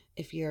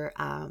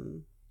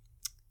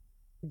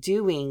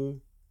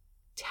doing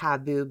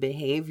taboo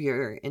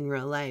behavior in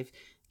real life.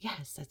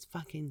 Yes, that's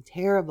fucking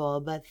terrible.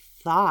 But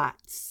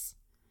thoughts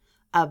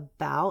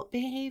about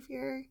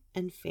behavior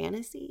and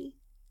fantasy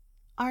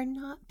are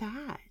not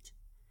bad.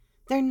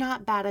 They're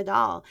not bad at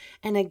all.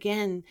 And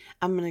again,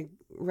 I'm going to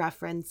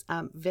reference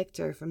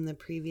Victor from the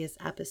previous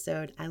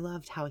episode. I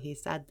loved how he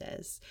said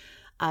this.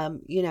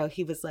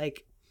 He was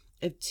like,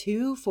 if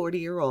two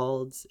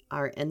 40-year-olds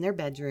are in their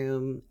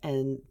bedroom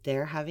and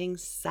they're having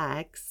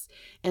sex,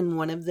 and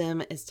one of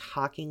them is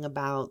talking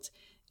about,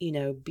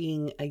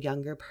 being a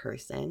younger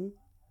person,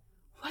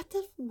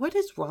 what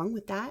is wrong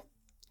with that?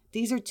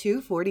 These are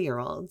two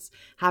 40-year-olds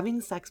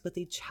having sex with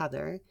each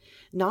other,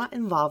 not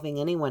involving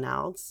anyone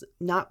else,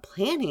 not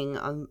planning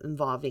on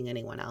involving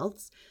anyone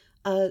else.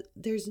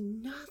 There's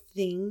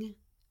nothing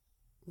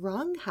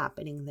wrong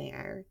happening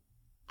there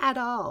at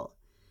all.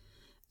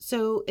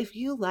 So if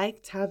you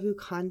like taboo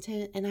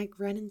content, and I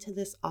run into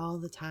this all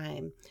the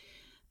time,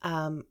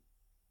 I'll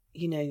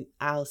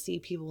see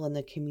people in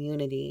the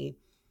community.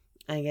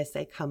 I guess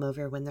they come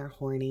over when they're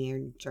horny or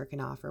jerking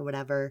off or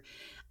whatever.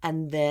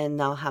 And then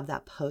they'll have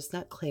that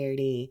post-nut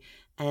clarity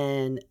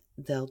and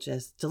they'll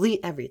just delete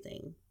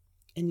everything.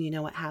 And you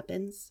know what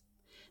happens?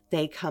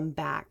 They come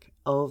back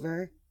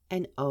over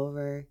and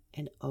over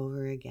and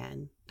over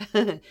again.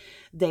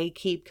 They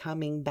keep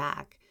coming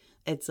back.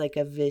 It's like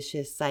a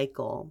vicious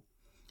cycle.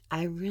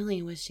 I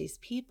really wish these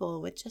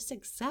people would just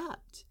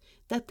accept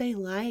that they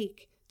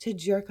like to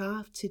jerk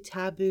off to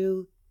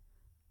taboo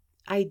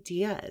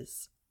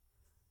ideas.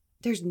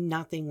 There's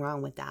nothing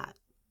wrong with that.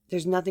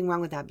 There's nothing wrong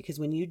with that, because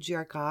when you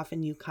jerk off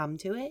and you come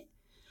to it,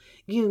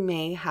 you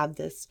may have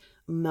this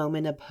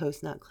moment of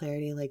post-nut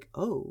clarity, like,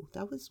 oh,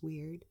 that was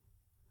weird.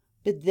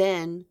 But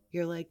then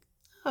you're like,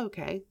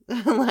 okay,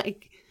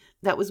 like,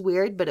 that was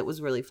weird, but it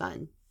was really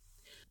fun.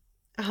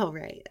 All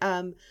right.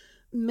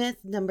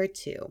 Myth number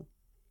 2.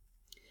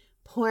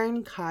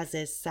 Porn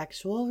causes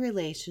sexual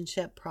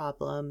relationship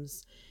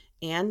problems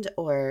and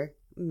or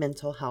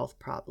mental health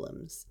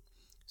problems.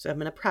 So I'm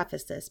going to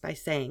preface this by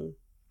saying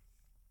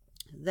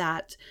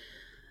that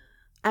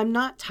I'm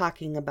not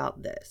talking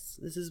about this.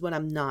 This is what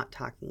I'm not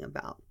talking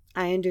about.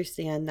 I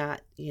understand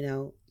that,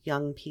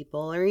 young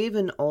people or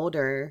even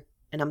older,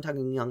 and I'm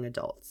talking young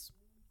adults.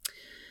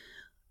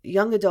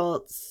 Young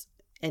adults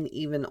and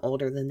even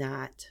older than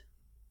that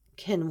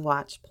can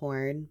watch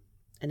porn.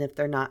 And if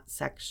they're not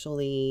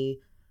sexually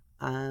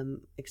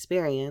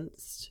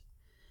experienced,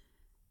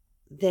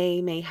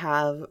 they may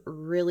have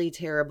really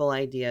terrible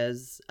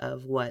ideas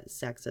of what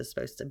sex is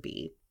supposed to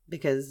be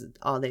because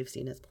all they've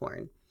seen is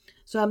porn.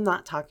 So I'm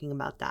not talking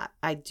about that.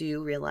 I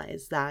do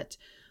realize that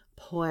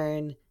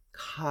porn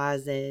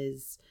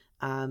causes,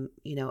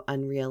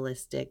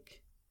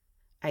 unrealistic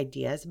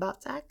ideas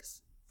about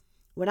sex.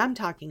 What I'm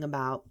talking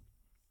about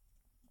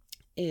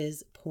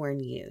is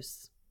porn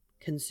use,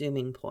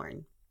 consuming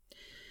porn.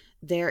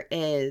 There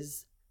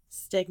is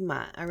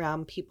stigma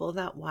around people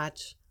that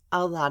watch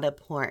a lot of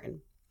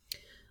porn.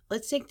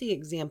 Let's take the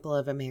example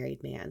of a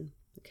married man,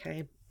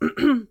 okay?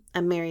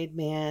 A married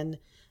man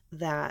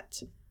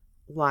that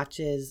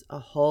watches a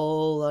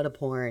whole lot of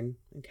porn,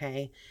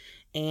 okay?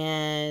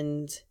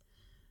 And,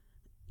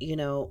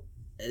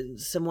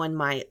 someone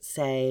might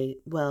say,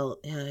 well,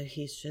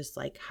 he's just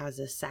like has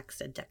a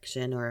sex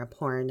addiction or a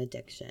porn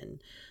addiction.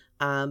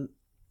 The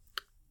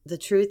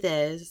truth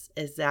is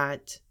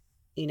that,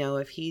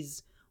 if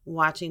he's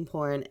watching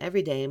porn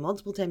every day,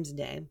 multiple times a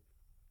day,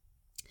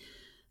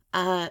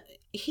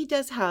 he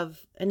does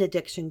have an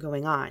addiction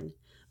going on,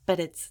 but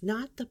it's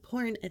not the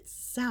porn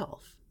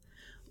itself.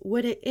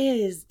 What it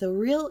is, the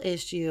real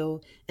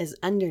issue is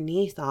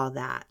underneath all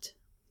that,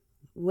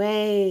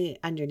 way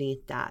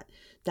underneath that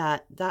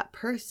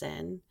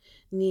person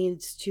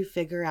needs to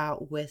figure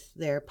out with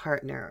their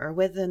partner or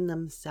within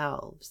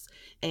themselves.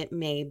 It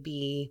may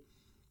be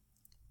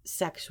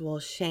sexual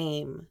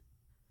shame,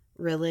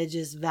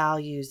 religious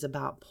values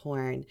about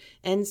porn,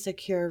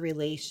 insecure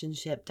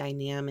relationship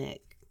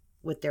dynamic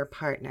with their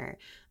partner,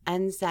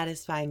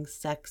 unsatisfying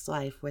sex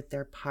life with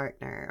their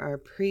partner, or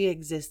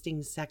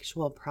pre-existing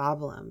sexual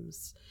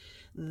problems.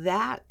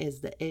 That is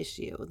the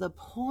issue. The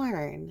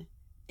porn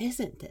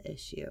isn't the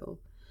issue.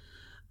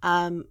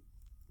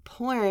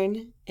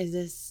 Porn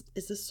is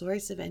a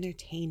source of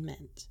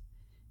entertainment,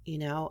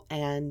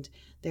 and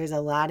there's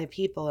a lot of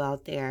people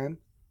out there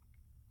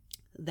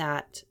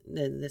that,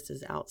 this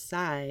is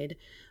outside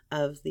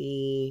of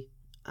the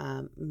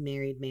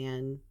married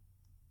man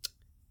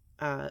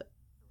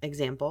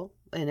example,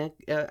 and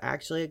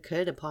it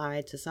could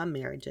apply to some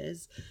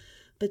marriages,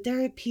 but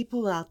there are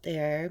people out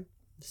there,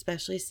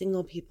 especially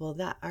single people,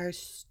 that are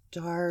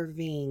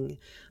starving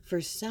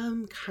for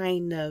some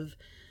kind of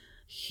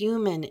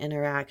human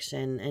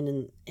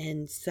interaction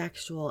and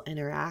sexual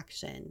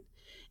interaction.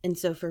 And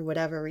so for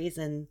whatever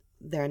reason,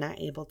 they're not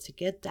able to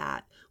get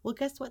that. Well,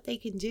 guess what they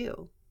can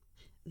do?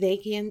 They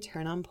can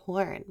turn on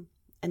porn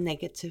and they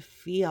get to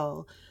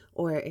feel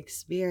or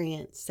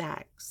experience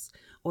sex,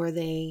 or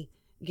they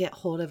get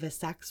hold of a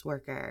sex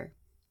worker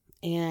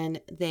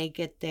and they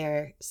get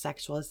their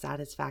sexual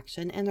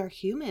satisfaction and their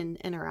human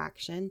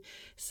interaction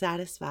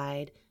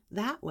satisfied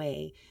that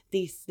way.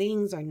 These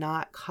things are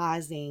not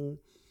causing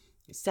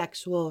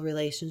sexual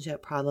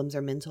relationship problems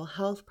or mental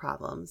health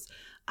problems.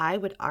 I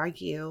would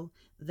argue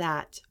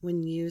that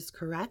when used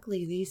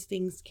correctly, these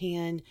things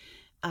can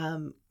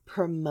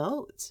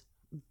promote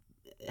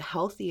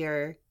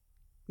healthier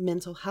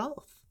mental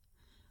health.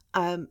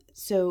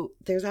 So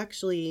there's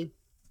actually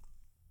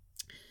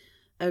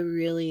a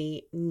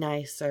really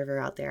nice server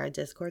out there, a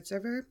Discord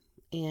server,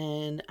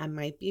 and I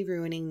might be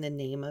ruining the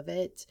name of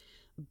it,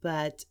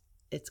 but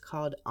it's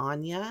called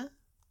Anya,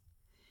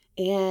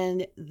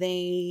 and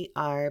they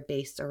are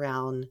based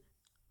around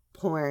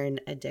porn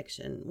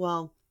addiction.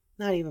 Well,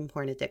 not even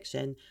porn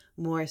addiction,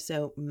 more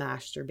so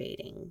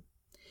masturbating.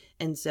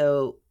 And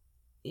so,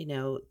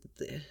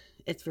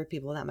 it's for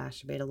people that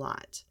masturbate a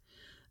lot.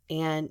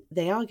 And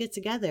they all get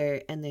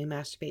together and they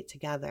masturbate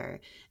together,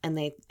 and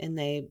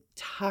they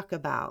talk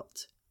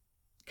about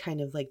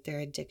kind of like their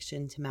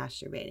addiction to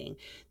masturbating.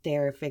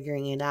 They're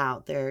figuring it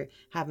out. They're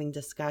having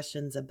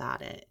discussions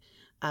about it,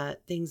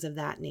 things of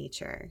that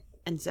nature.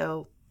 And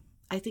so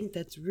I think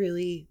that's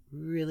really,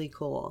 really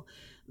cool.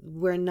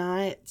 We're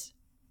not,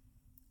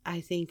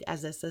 I think,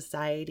 as a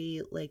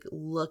society, like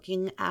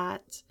looking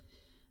at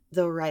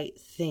the right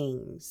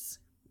things.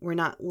 We're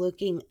not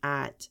looking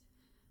at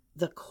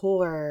the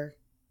core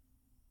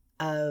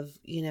of,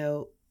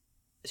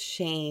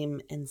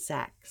 shame and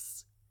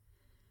sex,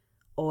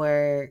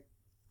 or,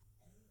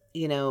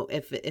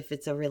 if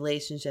it's a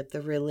relationship,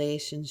 the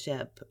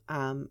relationship,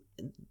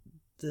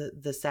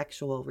 the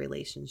sexual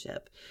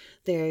relationship.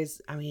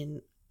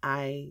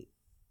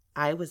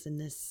 I was in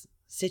this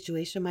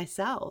situation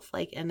myself,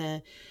 like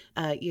in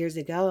years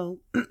ago,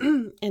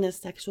 in a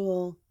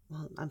sexual,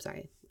 well, I'm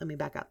sorry, let me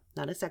back up.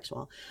 Not a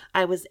sexual.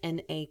 I was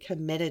in a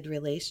committed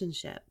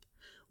relationship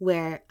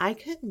where I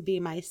couldn't be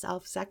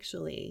myself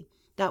sexually.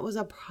 That was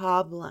a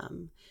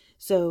problem.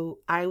 So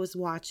I was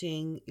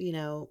watching,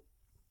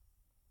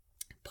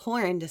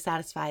 porn to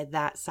satisfy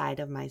that side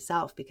of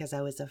myself because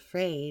I was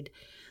afraid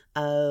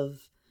of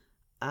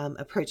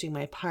approaching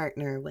my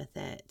partner with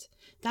it.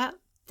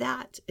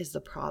 That is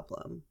the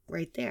problem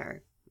right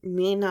there.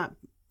 Me not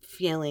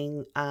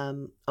feeling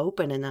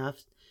open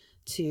enough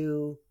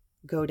to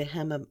go to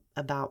him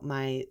about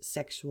my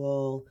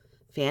sexual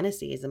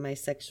fantasies and my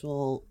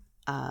sexual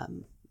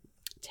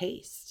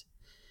taste.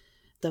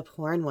 The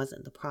porn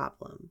wasn't the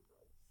problem.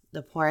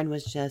 The porn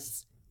was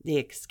just the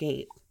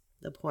escape.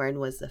 The porn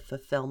was the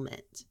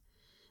fulfillment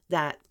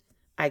that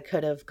I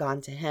could have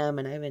gone to him,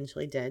 and I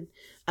eventually did,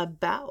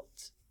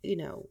 about,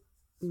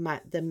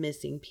 the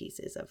missing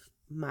pieces of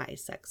my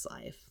sex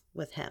life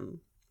with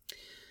him.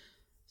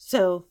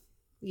 So,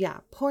 yeah,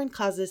 porn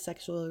causes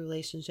sexual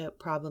relationship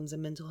problems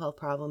and mental health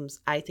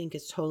problems. I think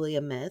it's totally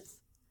a myth.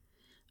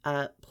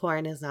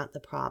 Porn is not the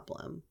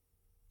problem.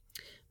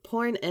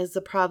 Porn is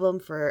the problem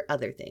for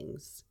other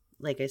things.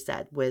 Like I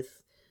said,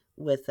 with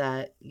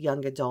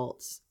young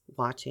adults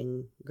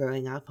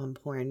growing up on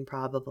porn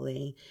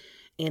probably,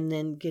 and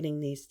then getting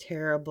these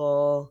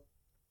terrible,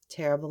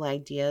 terrible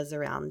ideas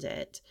around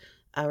it,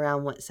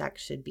 around what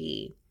sex should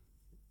be.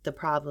 The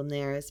problem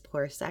there is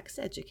poor sex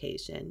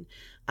education.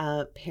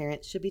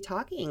 Parents should be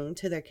talking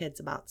to their kids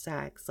about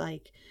sex,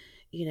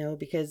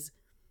 because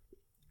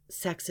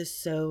sex is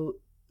so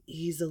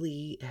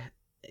easily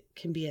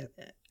can be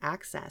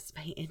accessed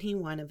by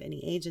anyone of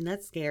any age, and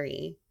that's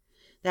scary.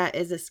 That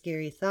is a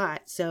scary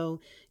thought. So,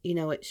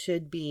 it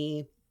should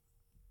be,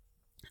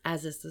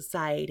 as a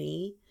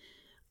society,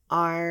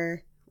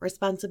 our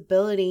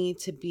responsibility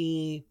to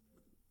be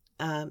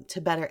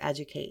to better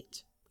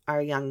educate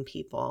our young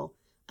people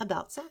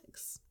about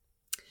sex.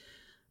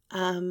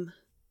 I'm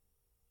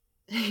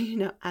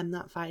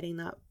not fighting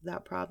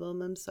that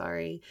problem. I'm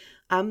sorry.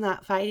 I'm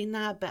not fighting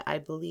that, but I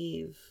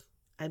believe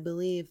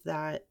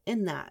that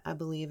I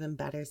believe in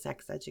better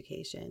sex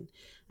education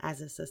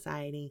as a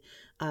society.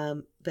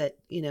 But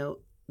the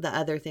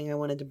other thing I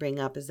wanted to bring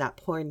up is that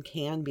porn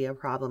can be a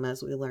problem,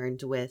 as we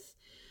learned with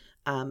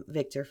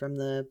Victor from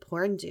the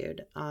Porn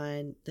Dude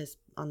on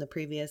the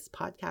previous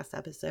podcast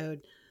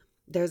episode.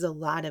 There's a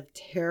lot of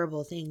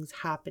terrible things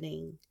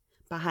happening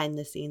behind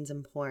the scenes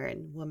in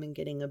porn. Women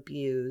getting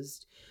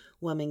abused,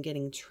 women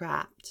getting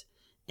trapped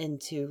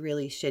into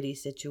really shitty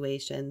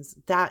situations.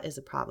 That is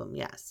a problem,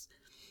 yes.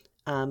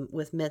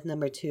 With myth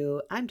number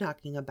 2, I'm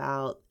talking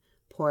about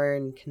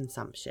porn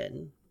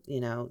consumption,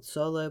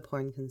 solo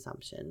porn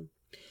consumption.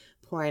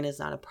 Porn is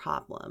not a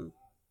problem,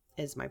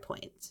 is my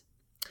point.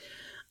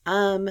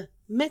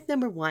 Myth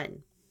number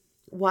 1,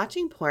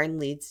 watching porn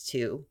leads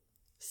to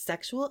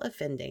sexual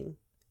offending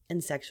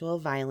and sexual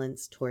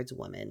violence towards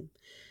women.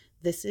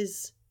 This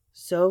is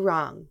so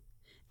wrong.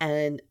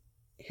 And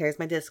here's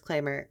my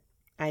disclaimer.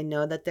 I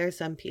know that there's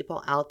some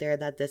people out there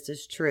that this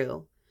is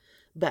true,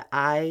 but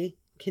I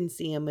can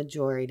see a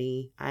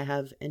majority. I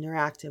have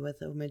interacted with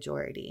a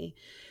majority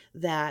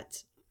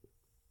that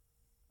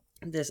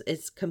this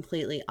is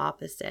completely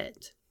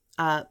opposite.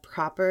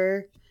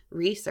 Proper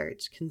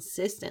research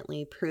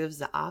consistently proves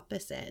the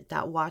opposite,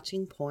 that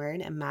watching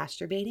porn and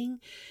masturbating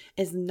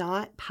is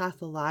not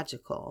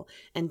pathological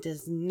and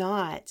does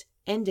not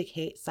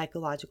indicate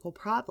psychological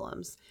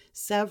problems.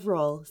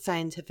 Several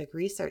scientific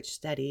research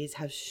studies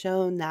have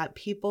shown that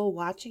people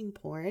watching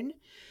porn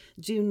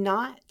do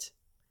not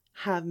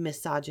have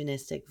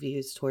misogynistic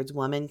views towards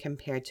women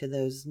compared to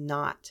those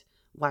not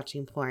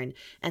watching porn.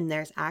 And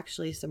there's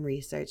actually some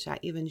research that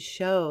even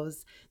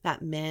shows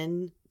that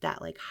men that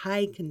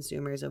high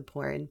consumers of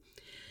porn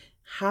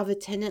have a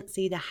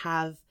tendency to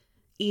have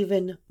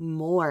even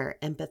more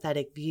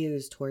empathetic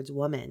views towards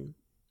women.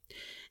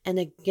 And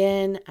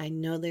again, I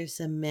know there's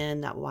some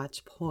men that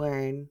watch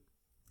porn,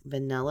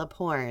 vanilla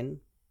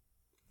porn,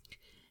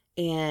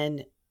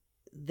 and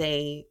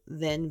they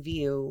then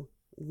view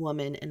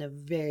women in a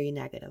very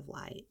negative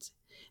light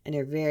and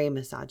are very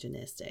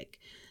misogynistic.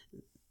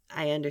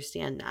 I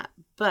understand that.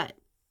 But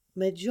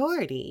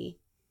majority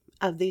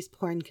of these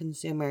porn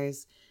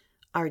consumers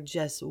are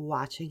just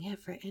watching it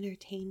for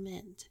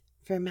entertainment,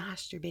 for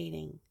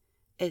masturbating.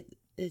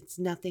 It's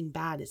nothing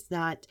bad. It's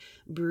not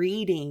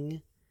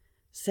breeding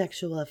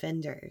sexual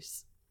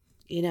offenders.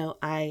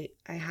 I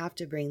have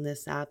to bring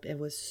this up. It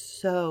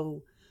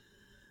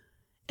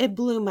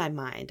blew my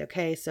mind.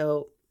 Okay,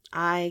 so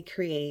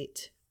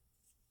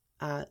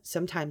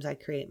sometimes I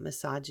create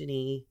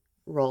misogyny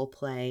role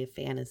play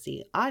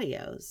fantasy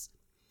audios.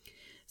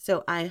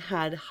 So I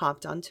had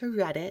hopped onto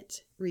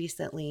Reddit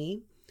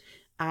recently.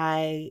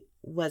 I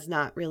was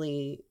not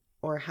really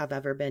or have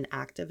ever been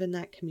active in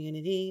that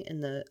community,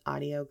 in the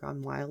Audio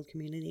Gone Wild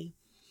community.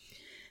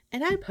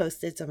 And I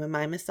posted some of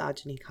my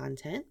misogyny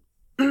content.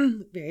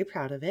 Very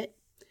proud of it.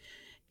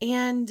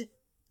 And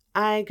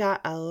I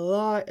got a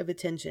lot of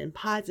attention,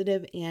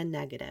 positive and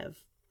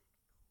negative.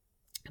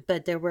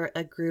 But there were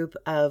a group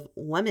of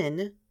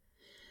women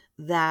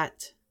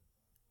that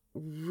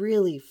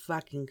really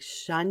fucking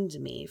shunned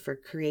me for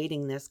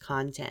creating this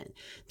content.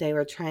 They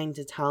were trying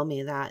to tell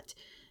me that,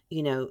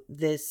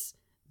 this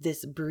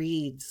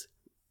breeds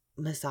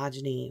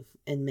misogyny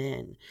in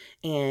men.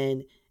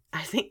 And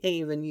I think they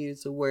even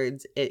used the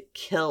words, it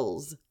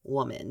kills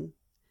women.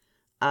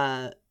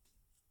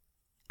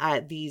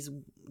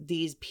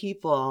 These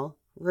people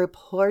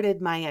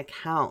reported my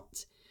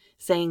account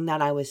saying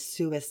that I was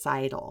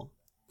suicidal.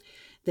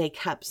 They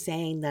kept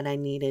saying that I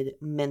needed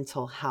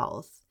mental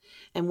health.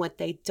 And what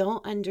they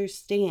don't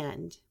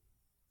understand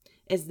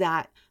is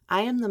that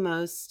I am the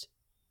most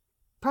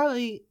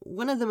probably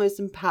one of the most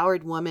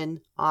empowered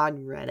women on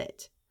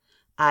Reddit.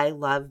 I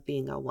love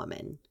being a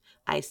woman.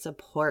 I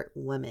support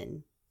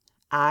women.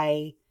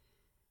 I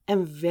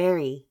am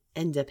very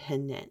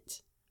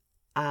independent.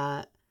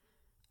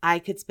 I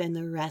could spend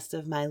the rest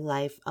of my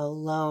life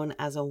alone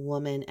as a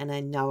woman, and I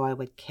know I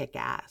would kick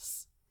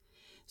ass.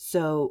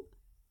 So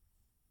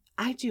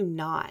I do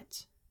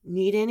not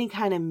need any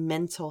kind of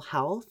mental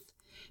health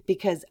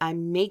because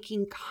I'm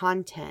making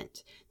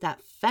content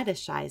that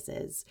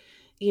fetishizes,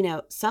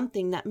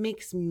 something that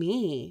makes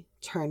me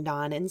turned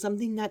on and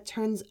something that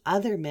turns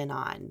other men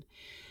on.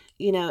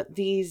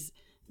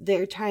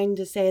 They're trying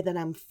to say that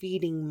I'm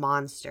feeding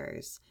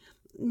monsters.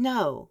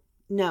 No,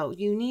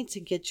 you need to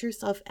get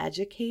yourself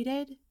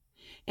educated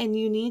and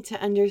you need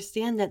to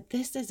understand that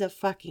this is a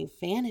fucking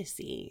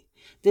fantasy.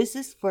 This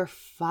is for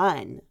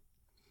fun.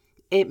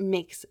 It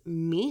makes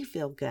me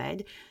feel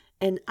good.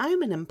 And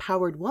I'm an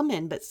empowered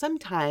woman, but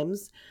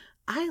sometimes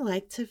I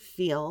like to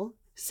feel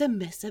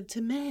submissive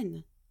to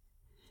men.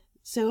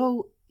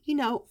 So,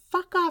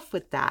 fuck off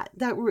with that.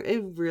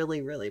 It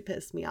really, really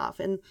pissed me off.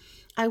 And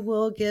I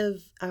will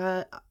give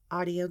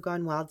Audio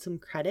Gone Wild some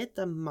credit.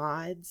 The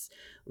mods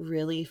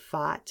really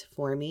fought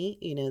for me.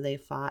 They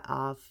fought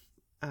off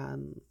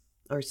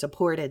or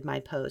supported my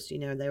post.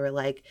 They were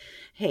like,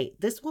 hey,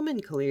 this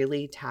woman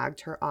clearly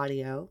tagged her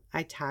audio.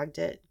 I tagged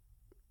it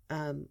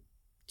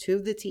to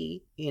the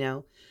T,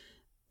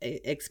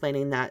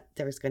 explaining that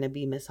there's going to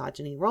be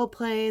misogyny role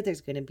play,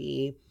 there's going to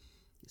be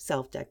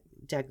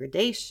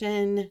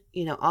self-degradation,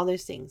 all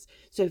those things.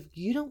 So if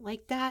you don't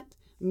like that,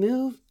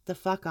 move the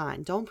fuck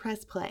on. Don't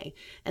press play.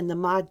 And the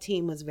mod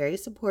team was very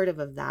supportive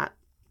of that.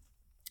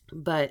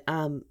 But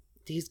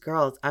these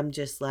girls, I'm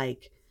just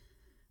like,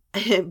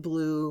 it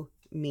blew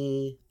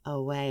me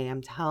away.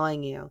 I'm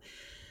telling you.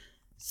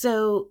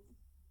 So,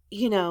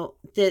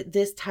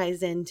 this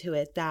ties into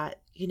it that,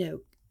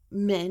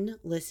 men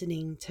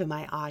listening to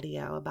my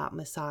audio about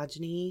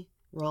misogyny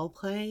role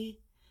play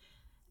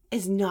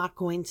is not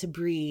going to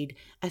breed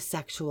a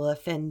sexual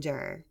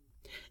offender.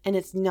 And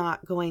it's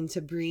not going to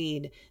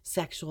breed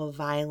sexual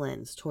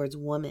violence towards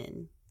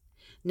women.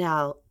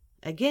 Now,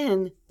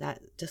 again,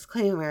 that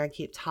disclaimer I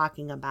keep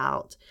talking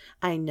about,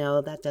 I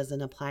know that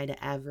doesn't apply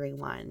to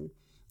everyone.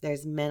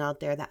 There's men out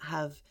there that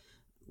have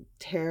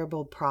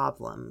terrible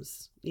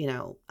problems,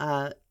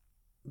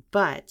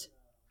 but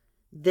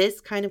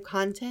this kind of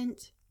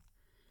content,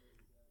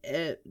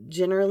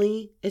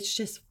 generally, it's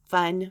just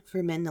fun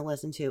for men to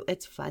listen to.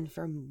 It's fun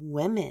for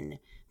women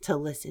to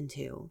listen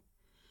to.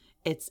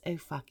 It's a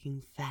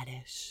fucking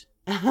fetish.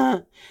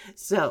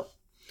 So,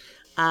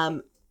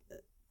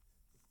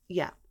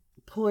 yeah,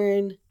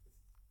 porn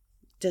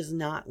does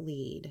not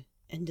lead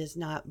and does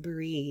not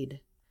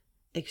breed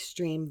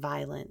extreme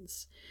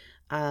violence.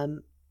 I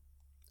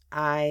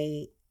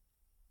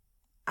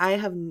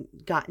have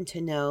gotten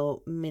to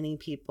know many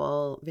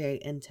people very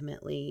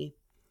intimately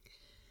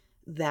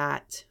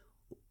that,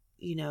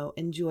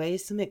 enjoy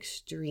some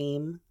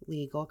extreme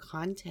legal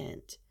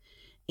content,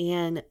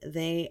 and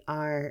they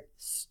are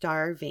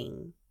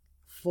starving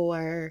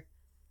for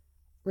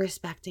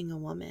respecting a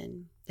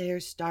woman. They are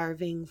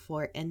starving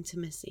for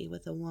intimacy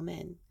with a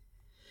woman,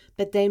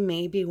 but they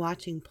may be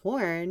watching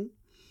porn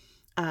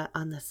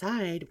on the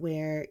side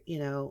where,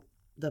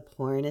 the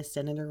porn is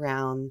centered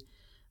around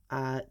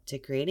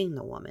degrading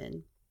the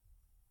woman.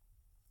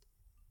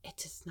 It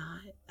does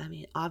not,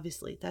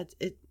 obviously that's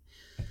it.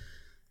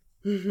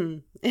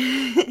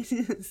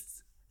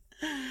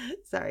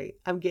 Sorry,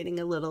 I'm getting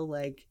a little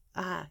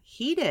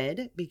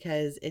heated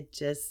because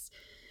it's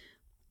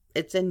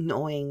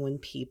annoying when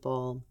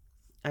people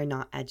are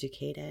not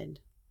educated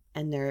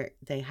and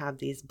they have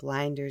these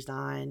blinders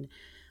on.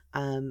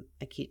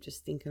 I keep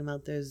just thinking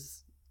about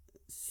those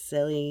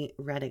silly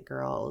Reddit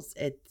girls.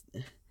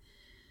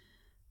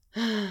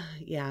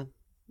 Yeah,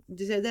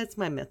 that's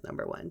my myth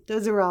number one.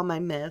 Those are all my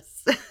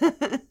myths.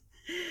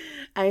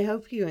 I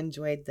hope you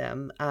enjoyed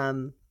them.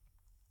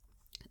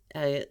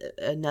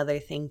 Another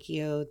thank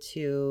you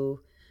to,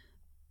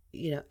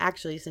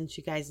 actually, since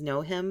you guys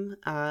know him,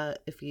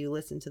 if you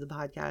listen to the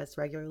podcast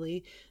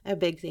regularly, a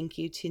big thank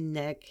you to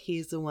Nick.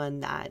 He's the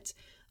one that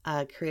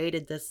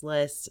created this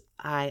list.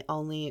 I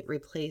only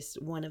replaced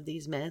one of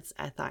these myths.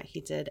 I thought he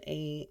did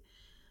a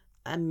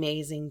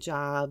amazing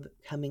job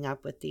coming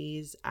up with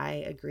these. I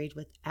agreed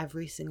with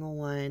every single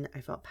one.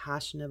 I felt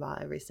passionate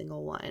about every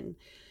single one.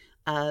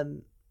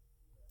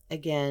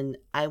 Again,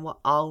 I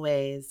will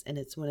always, and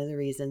it's one of the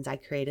reasons I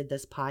created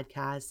this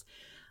podcast,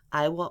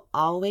 I will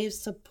always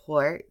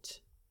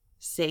support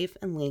safe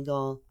and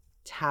legal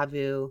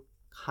taboo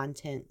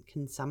content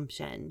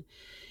consumption.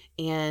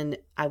 And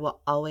I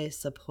will always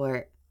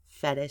support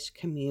fetish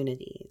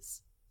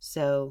communities.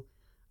 So,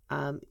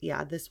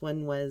 this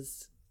one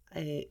was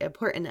an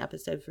important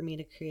episode for me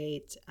to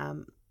create.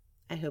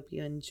 I hope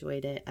you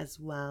enjoyed it as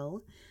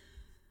well.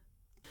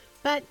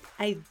 But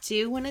I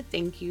do want to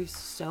thank you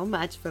so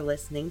much for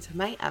listening to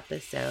my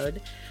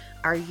episode.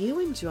 Are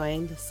you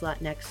enjoying the Slut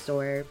Next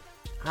Door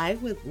I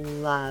would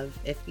love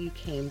if you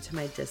came to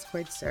my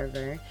Discord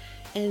server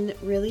and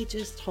really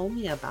just told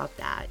me about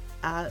that.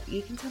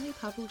 You can tell me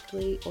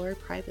publicly or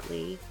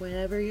privately,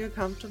 whatever you're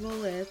comfortable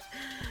with.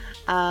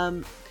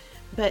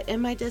 But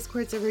in my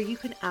Discord server, you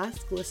can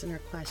ask listener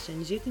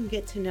questions. You can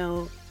get to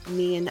know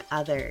me and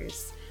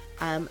others.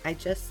 I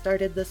just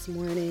started this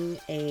morning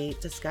a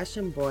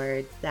discussion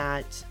board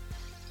that,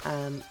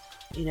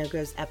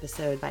 goes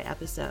episode by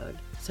episode.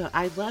 So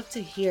I'd love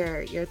to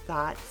hear your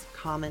thoughts,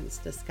 comments,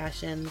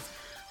 discussions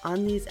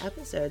on these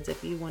episodes.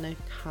 If you want to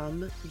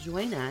come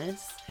join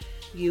us,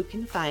 you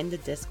can find the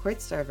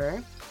Discord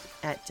server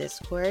at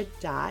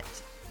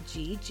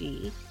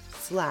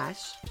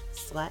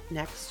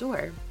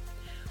discord.gg/slutnextdoor.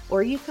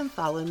 Or you can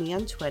follow me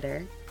on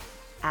Twitter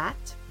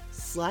at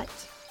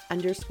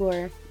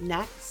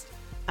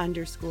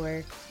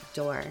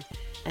slut_next_door.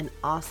 And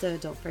also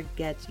don't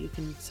forget, you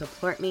can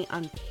support me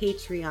on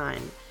Patreon.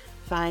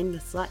 Find the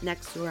Slut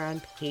Next Door on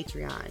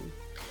Patreon.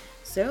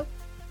 So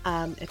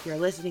if you're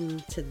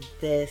listening to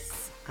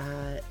this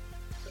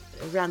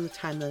around the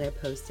time that I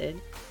posted,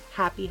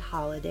 happy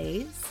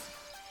holidays,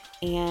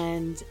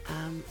 and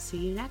see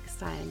you next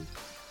time.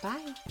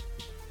 Bye.